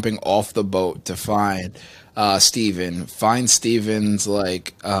up jumping off the boat to find Steven. Finds Steven's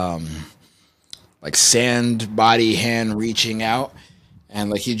like sand body hand reaching out, and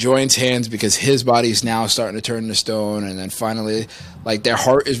like he joins hands because his body's now starting to turn to stone, and then finally like their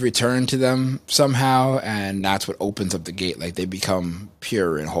heart is returned to them somehow, and that's what opens up the gate. Like they become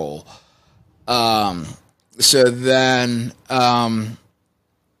pure and whole. So then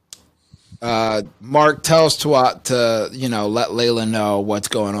Mark tells Tuat to, let Layla know what's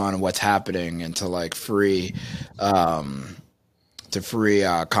going on and what's happening, and to like free Khonshu.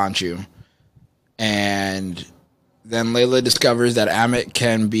 And then Layla discovers that Ammit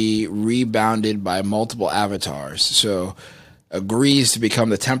can be rebounded by multiple avatars, so agrees to become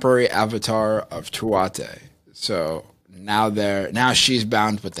the temporary avatar of Tuate. So now she's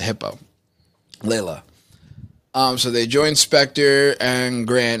bound with the hippo, Layla. So they join Spectre and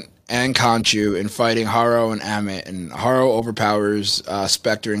Grant and Khonshu in fighting Harrow and Ammit, and Harrow overpowers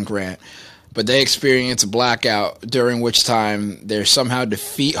Spectre and Grant, but they experience a blackout, during which time they somehow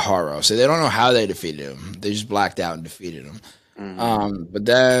defeat Harrow. So they don't know how they defeated him. They just blacked out and defeated him. Mm-hmm. But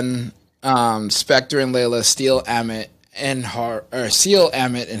then Spectre and Layla steal Ammit in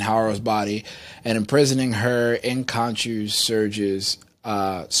Harrow's body, and imprisoning her in Khonshu's surges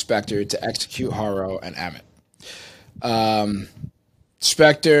Spectre to execute Harrow and Ammit.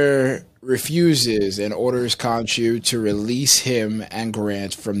 Spectre refuses and orders Khonshu to release him and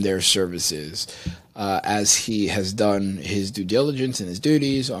Grant from their services, as he has done his due diligence and his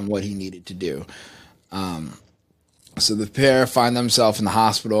duties on what he needed to do. So the pair find themselves in the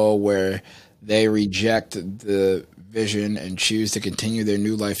hospital, where they reject the vision and choose to continue their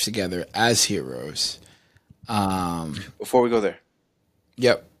new life together as heroes. Before we go there.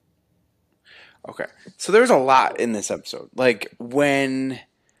 Yep. Okay. So there's a lot in this episode. Like when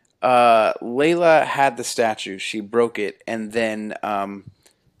Layla had the statue, she broke it, and then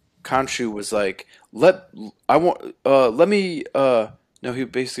Khonshu was like, he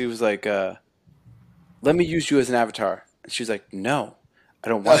basically was like, let me use you as an avatar. And she was like, no, I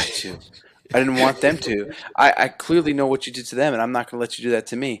don't want you to. I didn't want them to. I clearly know what you did to them, and I'm not going to let you do that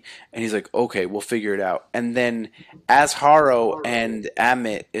to me. And he's like, okay, we'll figure it out. And then as Harrow and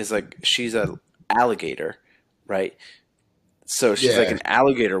Ammit is like, she's an alligator, right? So she's like an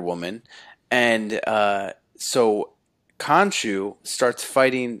alligator woman. And so Khonshu starts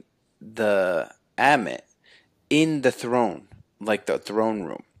fighting the Ammit in the throne, like the throne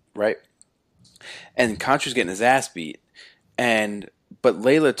room, right? And Khonshu's getting his ass beat. But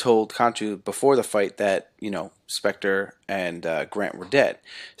Layla told Khonshu before the fight that, Spectre and Grant were dead.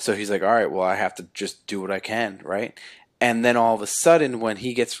 So he's like, all right, well, I have to just do what I can, right? And then all of a sudden, when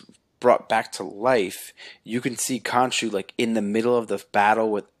he gets brought back to life, you can see Khonshu, like, in the middle of the battle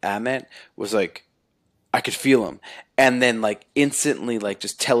with Ammit, was like, I could feel him. And then, like, instantly, like,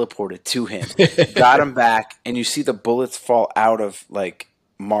 just teleported to him. Got him back, and you see the bullets fall out of, like,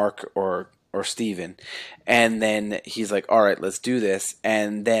 Mark or Steven. And then he's like, all right, let's do this.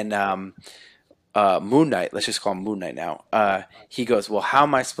 And then Moon Knight, let's just call him Moon Knight now. He goes, well, how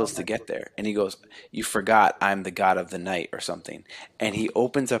am I supposed to get there? And he goes, you forgot I'm the god of the night or something. And he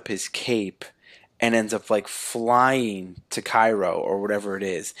opens up his cape and ends up like flying to Cairo or whatever it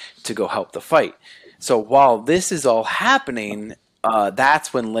is to go help the fight. So while this is all happening,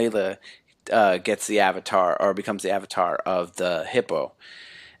 that's when Layla gets the avatar, or becomes the avatar of the hippo.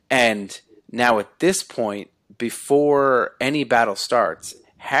 And now at this point, before any battle starts,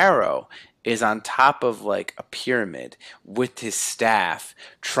 Harrow is on top of like a pyramid with his staff,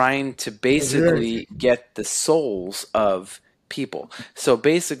 trying to basically get the souls of people. So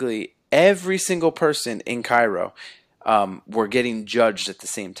basically, every single person in Cairo were getting judged at the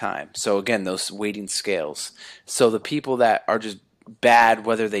same time. So again, those weighting scales. So the people that are just bad,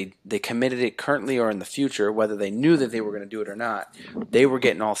 whether they committed it currently or in the future, whether they knew that they were going to do it or not, they were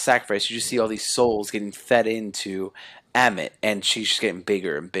getting all sacrificed. You just see all these souls getting fed into Ammit, and she's just getting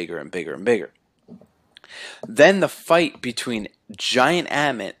bigger and bigger and bigger and bigger. Then the fight between giant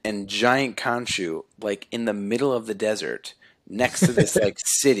Ammit and giant Khonshu, like in the middle of the desert, next to this like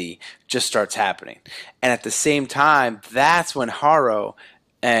city just starts happening. And at the same time, that's when Haro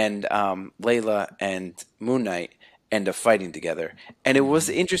and Layla and Moon Knight end up fighting together. And it was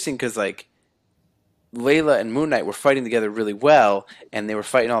interesting because like Layla and Moon Knight were fighting together really well, and they were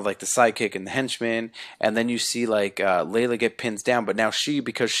fighting all like the sidekick and the henchman. And then you see like Layla get pinned down, but now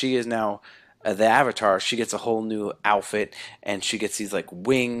because she is now the Avatar, she gets a whole new outfit, and she gets these like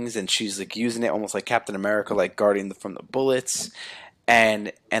wings, and she's like using it almost like Captain America, like guarding from the bullets.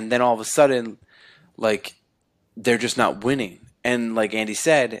 And then all of a sudden, like they're just not winning. And like Andy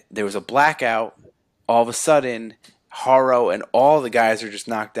said, there was a blackout. All of a sudden, Haro and all the guys are just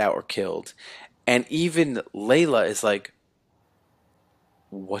knocked out or killed. And even Layla is like,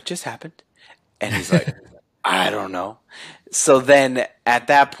 what just happened? And he's like, I don't know. So then at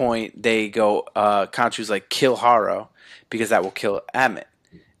that point, they go, Khonshu's like, kill Haro because that will kill Ammit.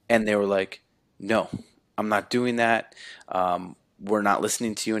 And they were like, no, I'm not doing that. We're not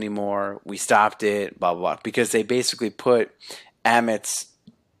listening to you anymore. We stopped it, blah, blah, blah. Because they basically put Ammit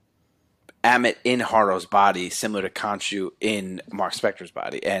in Haro's body, similar to Khonshu in Mark Spector's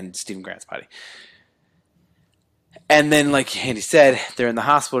body and Stephen Grant's body. And then, like Andy said, they're in the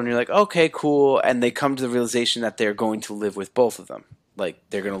hospital, and you're like, okay, cool. And they come to the realization that they're going to live with both of them. Like,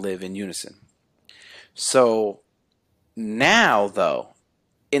 they're going to live in unison. So, now, though,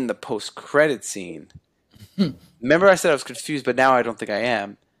 in the post-credit scene, remember I said I was confused, but now I don't think I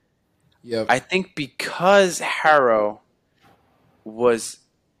am. Yep. I think because Haro was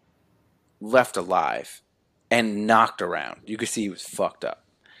left alive and knocked around, you could see he was fucked up.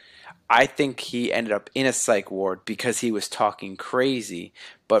 I think he ended up in a psych ward because he was talking crazy,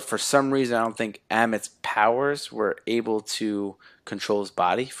 but for some reason I don't think Ammit's powers were able to control his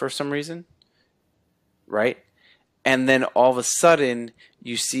body for some reason, right? And then all of a sudden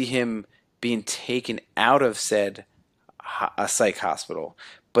you see him being taken out of said a psych hospital,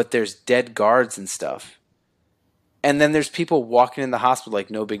 but there's dead guards and stuff. And then there's people walking in the hospital like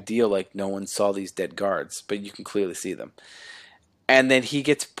no big deal, like no one saw these dead guards, but you can clearly see them. And then he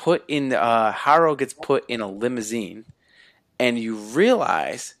gets put in, Haro gets put in a limousine, and you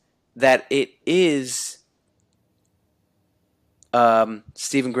realize that it is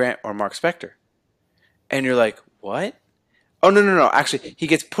Stephen Grant or Mark Spector. And you're like, what? Oh, no. Actually, he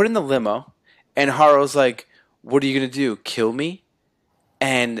gets put in the limo, and Haro's like, what are you going to do? Kill me?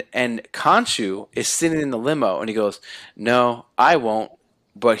 And Khonshu is sitting in the limo, and he goes, no, I won't,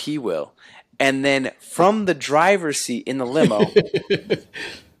 but he will. And then from the driver's seat in the limo,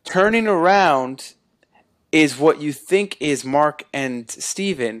 turning around is what you think is Mark and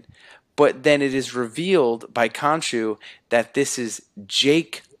Steven, but then it is revealed by Khonshu that this is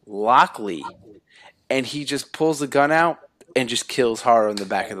Jake Lockley. And he just pulls the gun out and just kills Haro in the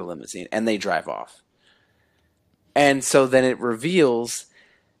back of the limousine, and they drive off. And so then it reveals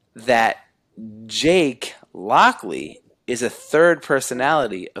that Jake Lockley is a third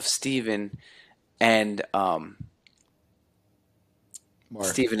personality of Steven and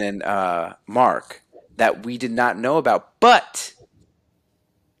Mark that we did not know about, but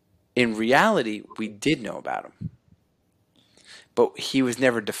in reality we did know about him. But he was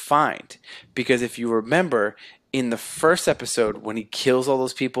never defined, because if you remember in the first episode when he kills all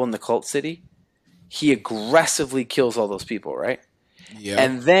those people in the cult city, he aggressively kills all those people, right? Yeah.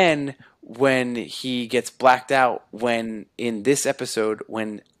 And then when he gets blacked out, when in this episode,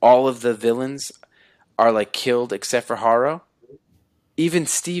 when all of the villains are like killed except for Haro, even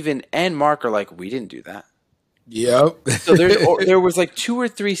Steven and Mark are like, we didn't do that. Yep. So there was like 2 or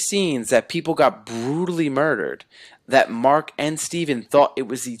 3 scenes that people got brutally murdered that Mark and Steven thought it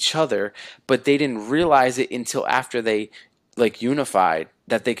was each other, but they didn't realize it until after they like unified,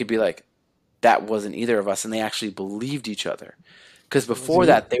 that they could be like, that wasn't either of us, and they actually believed each other. Because before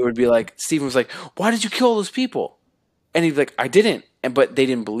that, they would be like, Steven was like, why did you kill all those people? And he'd be like, I didn't. But they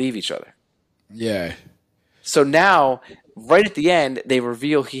didn't believe each other. Yeah. So now, right at the end, they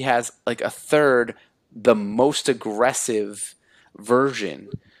reveal he has like a third, the most aggressive version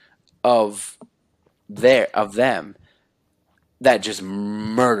of them that just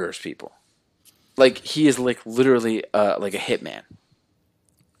murders people. Like, he is like literally like a hitman.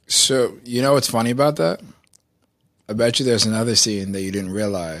 So, you know what's funny about that? I bet you there's another scene that you didn't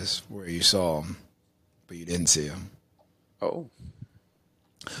realize where you saw him, but you didn't see him. Oh.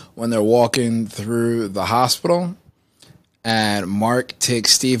 When they're walking through the hospital, and Mark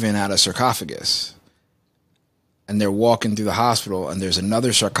takes Steven out of sarcophagus, and they're walking through the hospital, and there's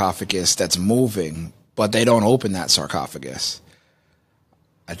another sarcophagus that's moving, but they don't open that sarcophagus.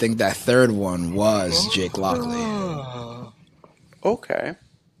 I think that third one was Jake Lockley. Okay.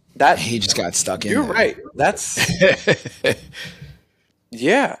 He just got stuck in You're there. right.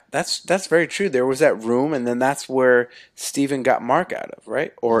 Yeah, that's very true. There was that room, and then that's where Steven got Mark out of,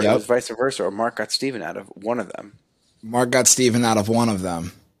 right? Or it Yep. was vice versa, or Mark got Steven out of one of them. Mark got Steven out of one of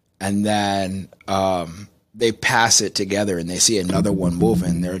them, and then they pass it together, and they see another one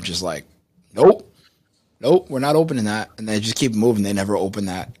moving. They're just like, nope, we're not opening that. And they just keep moving. They never open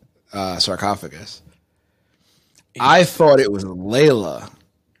that sarcophagus. I thought it was Layla,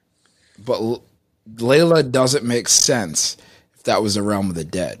 but Layla doesn't make sense if that was the realm of the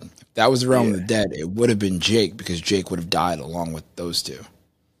dead. If that was the realm of the dead, it would have been Jake, because Jake would have died along with those two.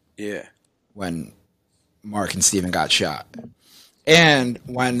 Yeah. When Mark and Steven got shot. And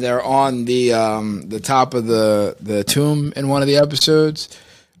when they're on the top of the tomb in one of the episodes,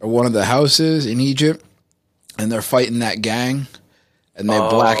 or one of the houses in Egypt, and they're fighting that gang, and they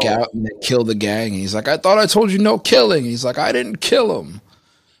black out and they kill the gang, and he's like, I thought I told you no killing. He's like, I didn't kill him.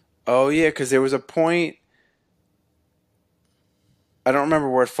 Oh yeah, because there was a point. I don't remember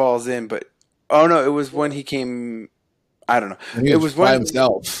where it falls in, but oh no, it was when he came. I don't know. It was by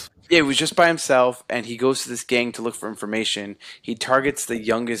himself. Yeah, it was just by himself, and he goes to this gang to look for information. He targets the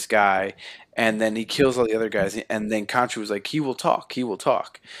youngest guy, and then he kills all the other guys. And then Khonshu was like, he will talk.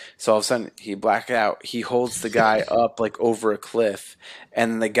 So all of a sudden, he blacked out. He holds the guy up, like, over a cliff.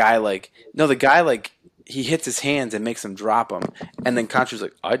 And the guy, he hits his hands and makes him drop him. And then Khonshu's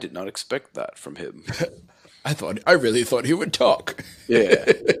like, I did not expect that from him. I really thought he would talk. Yeah.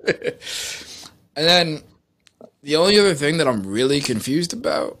 And then the only other thing that I'm really confused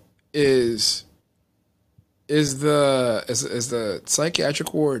about is the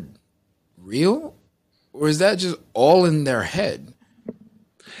psychiatric ward real, or is that just all in their head?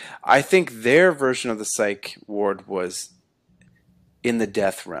 I think their version of the psych ward was in the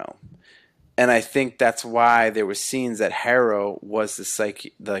death realm. And I think that's why there were scenes that Harrow was the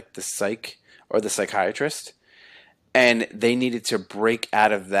psychiatrist, and they needed to break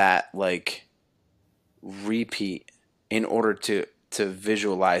out of that like repeat in order to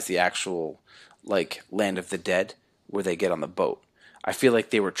visualize the actual like land of the dead where they get on the boat. I feel like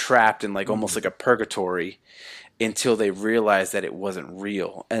they were trapped in like almost like a purgatory until they realized that it wasn't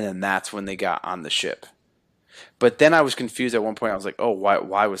real, and then that's when they got on the ship. But then I was confused at one point. I was like, oh,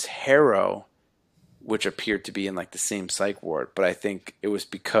 why was Harrow, which appeared to be in like the same psych ward, but I think it was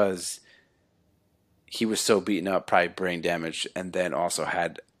because he was so beaten up, probably brain damage, and then also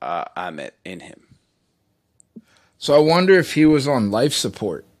had Amit in him. So I wonder if he was on life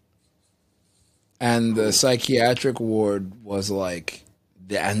support, and the psychiatric ward was like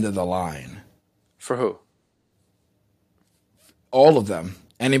the end of the line. For who? All of them.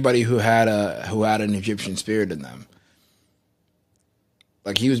 Anybody who had an Egyptian spirit in them.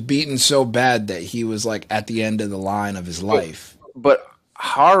 Like, he was beaten so bad that he was like at the end of the line of his life. But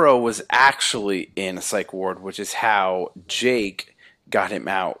Harrow was actually in a psych ward, which is how Jake got him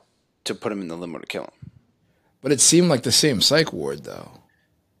out to put him in the limo to kill him. But it seemed like the same psych ward, though.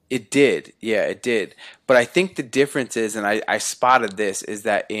 It did. Yeah, it did. But I think the difference is, and I spotted this, is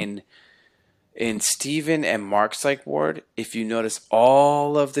that in Steven and Mark's psych ward, if you notice,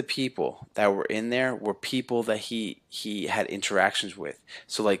 all of the people that were in there were people that he had interactions with.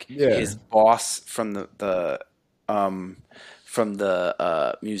 So like his boss from the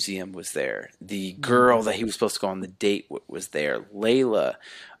museum was there. The girl that he was supposed to go on the date was there. Layla,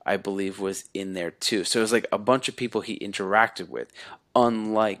 I believe, was in there too. So it was like a bunch of people he interacted with.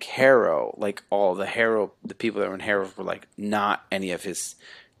 Unlike Harrow, like all the people that were in Harrow were like not any of his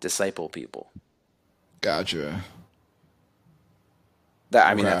disciple people. Gotcha.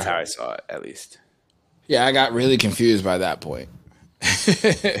 That's how I saw it, at least. Yeah, I got really confused by that point.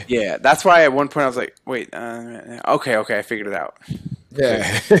 Yeah, that's why at one point I was like, wait, okay, I figured it out.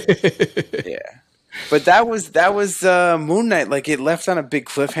 Yeah. Yeah. But that was Moon Knight. Like, it left on a big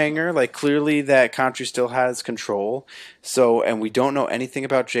cliffhanger. Like, clearly that Khonshu still has control. So, and we don't know anything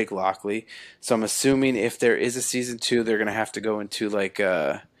about Jake Lockley. So I'm assuming if there is a season 2, they're gonna have to go into like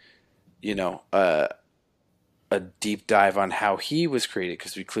a deep dive on how he was created,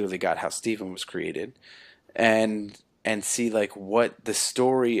 because we clearly got how Steven was created, and see like what the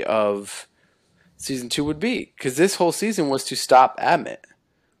story of season 2 would be, because this whole season was to stop Amit.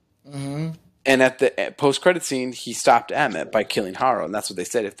 Mm-hmm. And at the post-credit scene, he stopped Amit by killing Harrow, and that's what they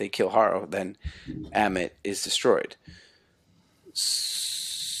said. If they kill Harrow, then Amit is destroyed.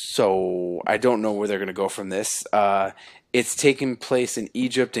 So I don't know where they're going to go from this. It's taking place in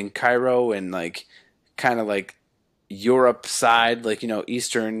Egypt and Cairo and like kind of like Europe side, like,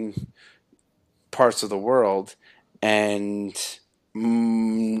 eastern parts of the world, and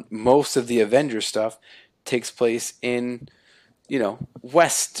most of the Avengers stuff takes place in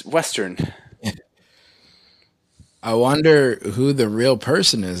Western. I wonder who the real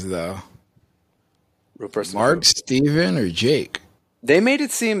person is, though. Real person. Mark, Steven, or Jake?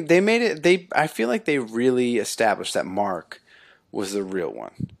 I feel like they really established that Mark was the real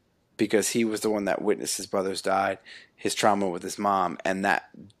one because he was the one that witnessed his brothers died, his trauma with his mom, and that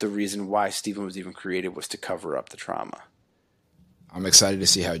the reason why Steven was even created was to cover up the trauma. I'm excited to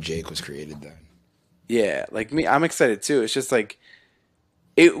see how Jake was created then. Yeah, like me, I'm excited too. It's just like,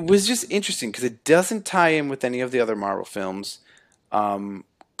 it was just interesting because it doesn't tie in with any of the other Marvel films.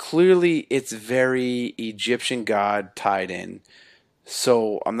 Clearly, it's very Egyptian god tied in.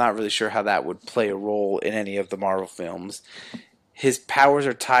 So I'm not really sure how that would play a role in any of the Marvel films. His powers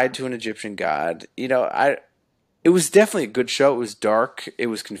are tied to an Egyptian god. It was definitely a good show. It was dark. It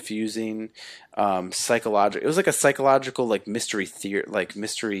was confusing. Psychological. It was like a psychological, like mystery theater,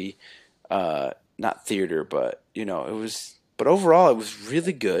 not theater, but it was. But overall, it was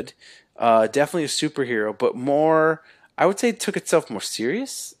really good. Definitely a superhero, but more. I would say it took itself more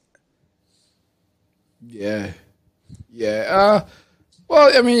serious. Yeah. Well,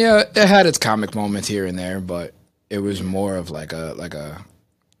 I mean, yeah, it had its comic moments here and there, but it was more of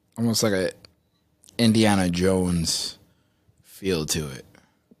almost like a Indiana Jones feel to it.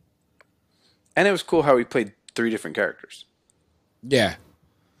 And it was cool how he played 3 different characters. Yeah.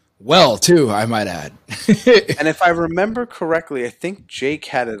 Well, too, I might add. And if I remember correctly, I think Jake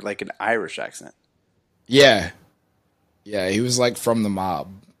had an Irish accent. Yeah. Yeah, he was from the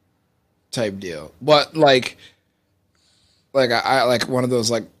mob type deal. But I one of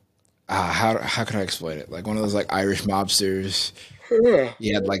those how can I explain it? Like one of those Irish mobsters.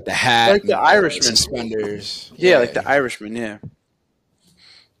 He had the hat, like the Irishman, suspenders. Yeah, like the Irishman. Yeah.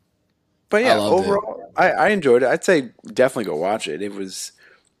 But yeah, overall, I enjoyed it. I'd say definitely go watch it.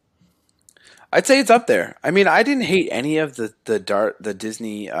 I'd say it's up there. I mean, I didn't hate any of the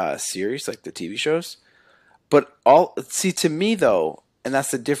Disney series, like the TV shows. But to me though, and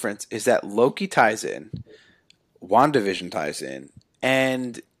that's the difference, is that Loki ties in, WandaVision ties in,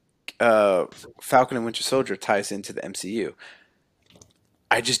 and Falcon and Winter Soldier ties into the MCU.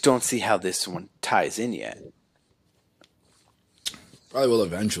 I just don't see how this one ties in yet. Probably will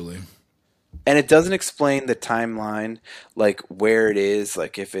eventually. And it doesn't explain the timeline, where it is,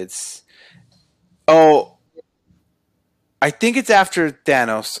 if it's... Oh, I think it's after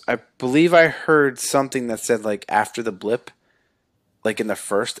Thanos. I believe I heard something that said, after the blip, in the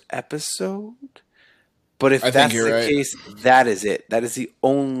first episode. But if that's the case, that is it. That is the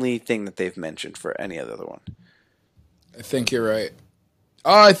only thing that they've mentioned for any other one. I think you're right.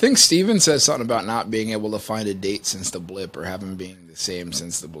 I think Steven says something about not being able to find a date since the blip or having been the same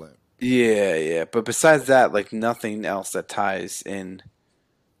since the blip. Yeah. But besides that, nothing else that ties in.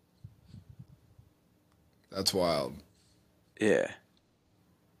 That's wild. Yeah.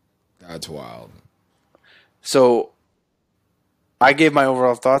 That's wild. So, I gave my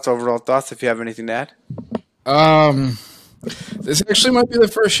overall thoughts. If you have anything to add. This actually might be the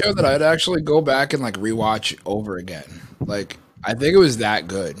first show that I'd actually go back and rewatch over again. I think it was that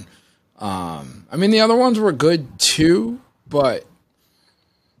good. I mean, the other ones were good too, but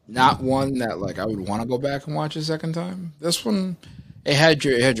not one that I would want to go back and watch a second time. This one, it had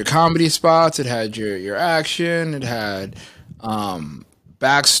your comedy spots, it had your action, it had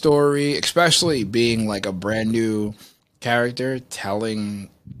backstory, especially being a brand new character telling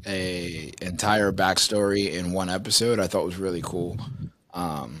a entire backstory in one episode. I thought was really cool.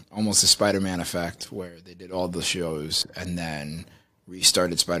 Almost a Spider-Man effect where they did all the shows and then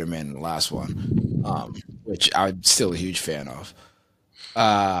restarted Spider-Man in the last one, which I'm still a huge fan of.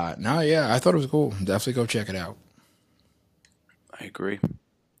 I thought it was cool. Definitely go check it out. I agree.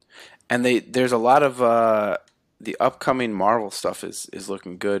 And there's a lot of the upcoming Marvel stuff is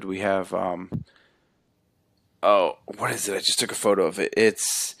looking good. We have what is it? I just took a photo of it.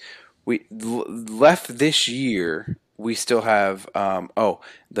 Left this year. We still have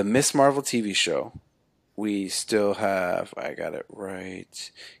the Miss Marvel TV show. We still have, I got it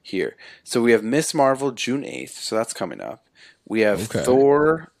right here. So we have Miss Marvel June 8th, so that's coming up. We have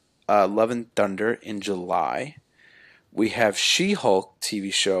Thor Love and Thunder in July. We have She-Hulk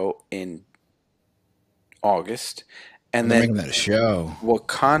TV show in August. And then making that a show.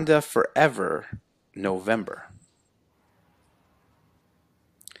 Wakanda Forever November.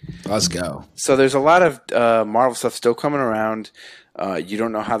 Let's go. So there's a lot of Marvel stuff still coming around. You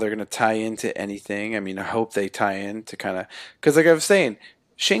don't know how they're going to tie into anything. I mean, I hope they tie in to kind of... Because like I was saying,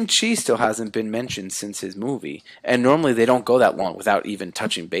 Shang-Chi still hasn't been mentioned since his movie. And normally they don't go that long without even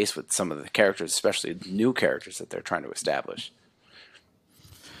touching base with some of the characters, especially new characters that they're trying to establish.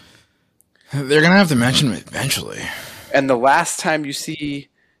 They're going to have to mention him eventually. And the last time you see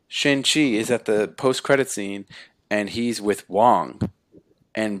Shang-Chi is at the post-credit scene, and he's with Wong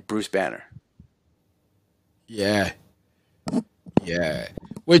and Bruce Banner. Yeah. Yeah.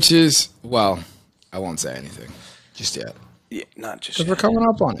 Which is, well, I won't say anything just yet. Yeah, not just Because we're coming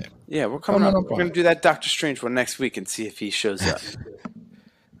up on it. Yeah, we're coming up. We're going to do that Doctor Strange one next week and see if he shows up.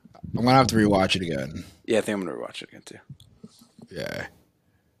 I'm going to have to rewatch it again. Yeah, I think I'm going to rewatch it again, too. Yeah.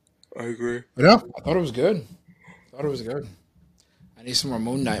 I agree. But no, I thought it was good. I need some more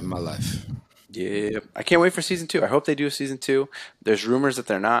Moon Knight in my life. Yeah. I can't wait for season 2. I hope they do a season 2. There's rumors that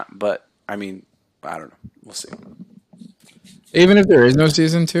they're not, but, I mean, I don't know. We'll see. Even if there is no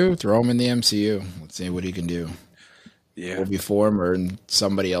season 2, throw him in the MCU. Let's see what he can do. Yeah. Will be for him or in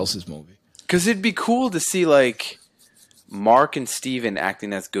somebody else's movie. Because it'd be cool to see, like, Mark and Steven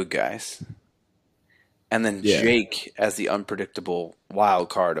acting as good guys. And then Jake as the unpredictable wild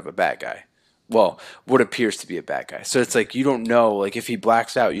card of a bad guy. Well, what appears to be a bad guy. So it's like you don't know, like if he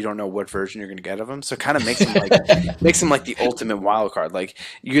blacks out, you don't know what version you're going to get of him. So it kind of makes him like the ultimate wild card. Like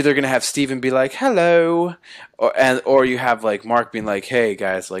you're either going to have Steven be like, "Hello," or you have like Mark being like, "Hey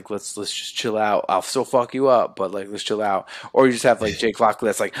guys, like let's just chill out. I'll still fuck you up, but like let's chill out." Or you just have like Jake Lockley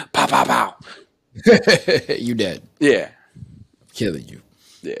that's like, "Pow pow pow." You dead. Yeah. Killing you.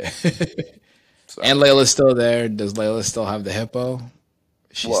 Yeah. So. And Layla's still there. Does Layla still have the hippo?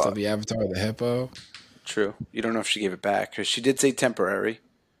 She still the avatar of the hippo? True. You don't know if she gave it back because she did say temporary.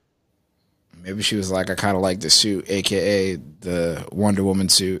 Maybe she was like, I kind of like the suit, a.k.a. the Wonder Woman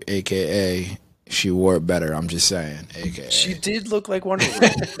suit, a.k.a. she wore it better. I'm just saying, a.k.a. She did look like Wonder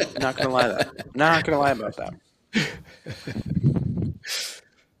Woman. Not going to lie Not going to lie about that.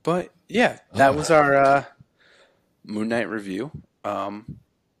 But, yeah, that was our Moon Knight review.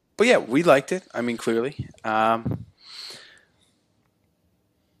 But yeah, we liked it. I mean, clearly.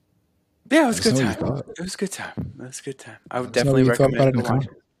 Yeah, it was a good time. It was a good time. I would definitely recommend it.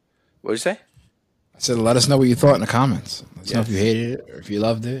 What did you say? I said, let us know what you thought in the comments. Let us know if you hated it or if you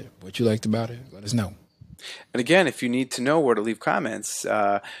loved it, what you liked about it. Let us know. And again, if you need to know where to leave comments,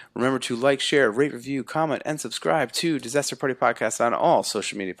 remember to like, share, rate, review, comment, and subscribe to Disaster Party Podcast on all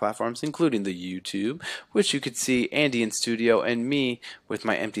social media platforms, including the YouTube, which you could see Andy in studio and me with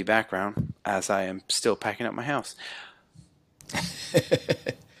my empty background as I am still packing up my house.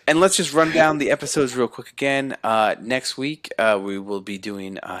 And let's just run down the episodes real quick again. Next week, we will be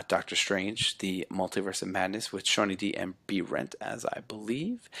doing Doctor Strange, the Multiverse of Madness with Shawnee D and B. Rent, as I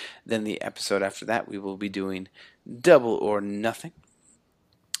believe. Then the episode after that, we will be doing Double or Nothing,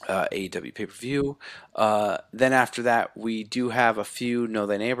 AEW pay-per-view. Then after that, we do have a few Know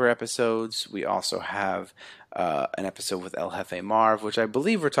Thy Neighbor episodes. We also have an episode with El Jefe Marv, which I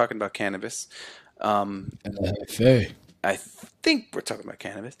believe we're talking about cannabis. I think we're talking about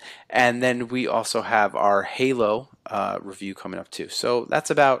cannabis. And then we also have our Halo review coming up too. So that's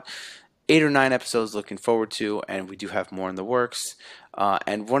about 8 or 9 episodes looking forward to, and we do have more in the works.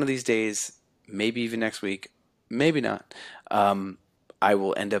 And one of these days, maybe even next week, maybe not, I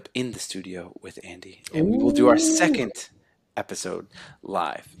will end up in the studio with Andy. And we will do our second episode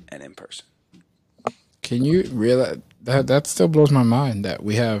live and in person. Can you realize that still blows my mind that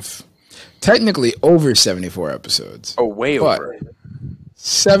we have technically over 74 episodes. Oh, way over.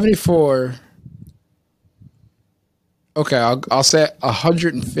 74. Okay, I'll say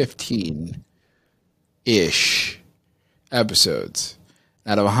 115-ish episodes.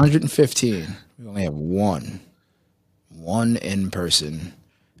 Out of 115, we only have one in-person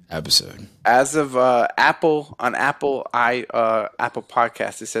episode. As of Apple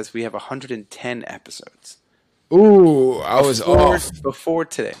Podcast, it says we have 110 episodes. Ooh, I was off before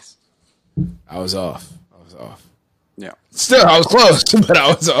today's. I was off. Yeah. Still, I was close, but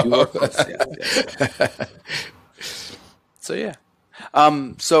I was off. You were close, yeah. So yeah.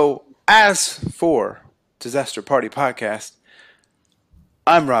 So as for Disaster Party Podcast,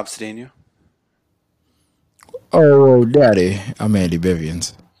 I'm Rob Cedeno. Oh, Daddy, I'm Andy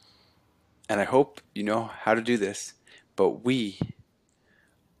Bivians. And I hope you know how to do this, but we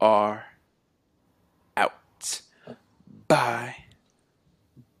are out. Bye.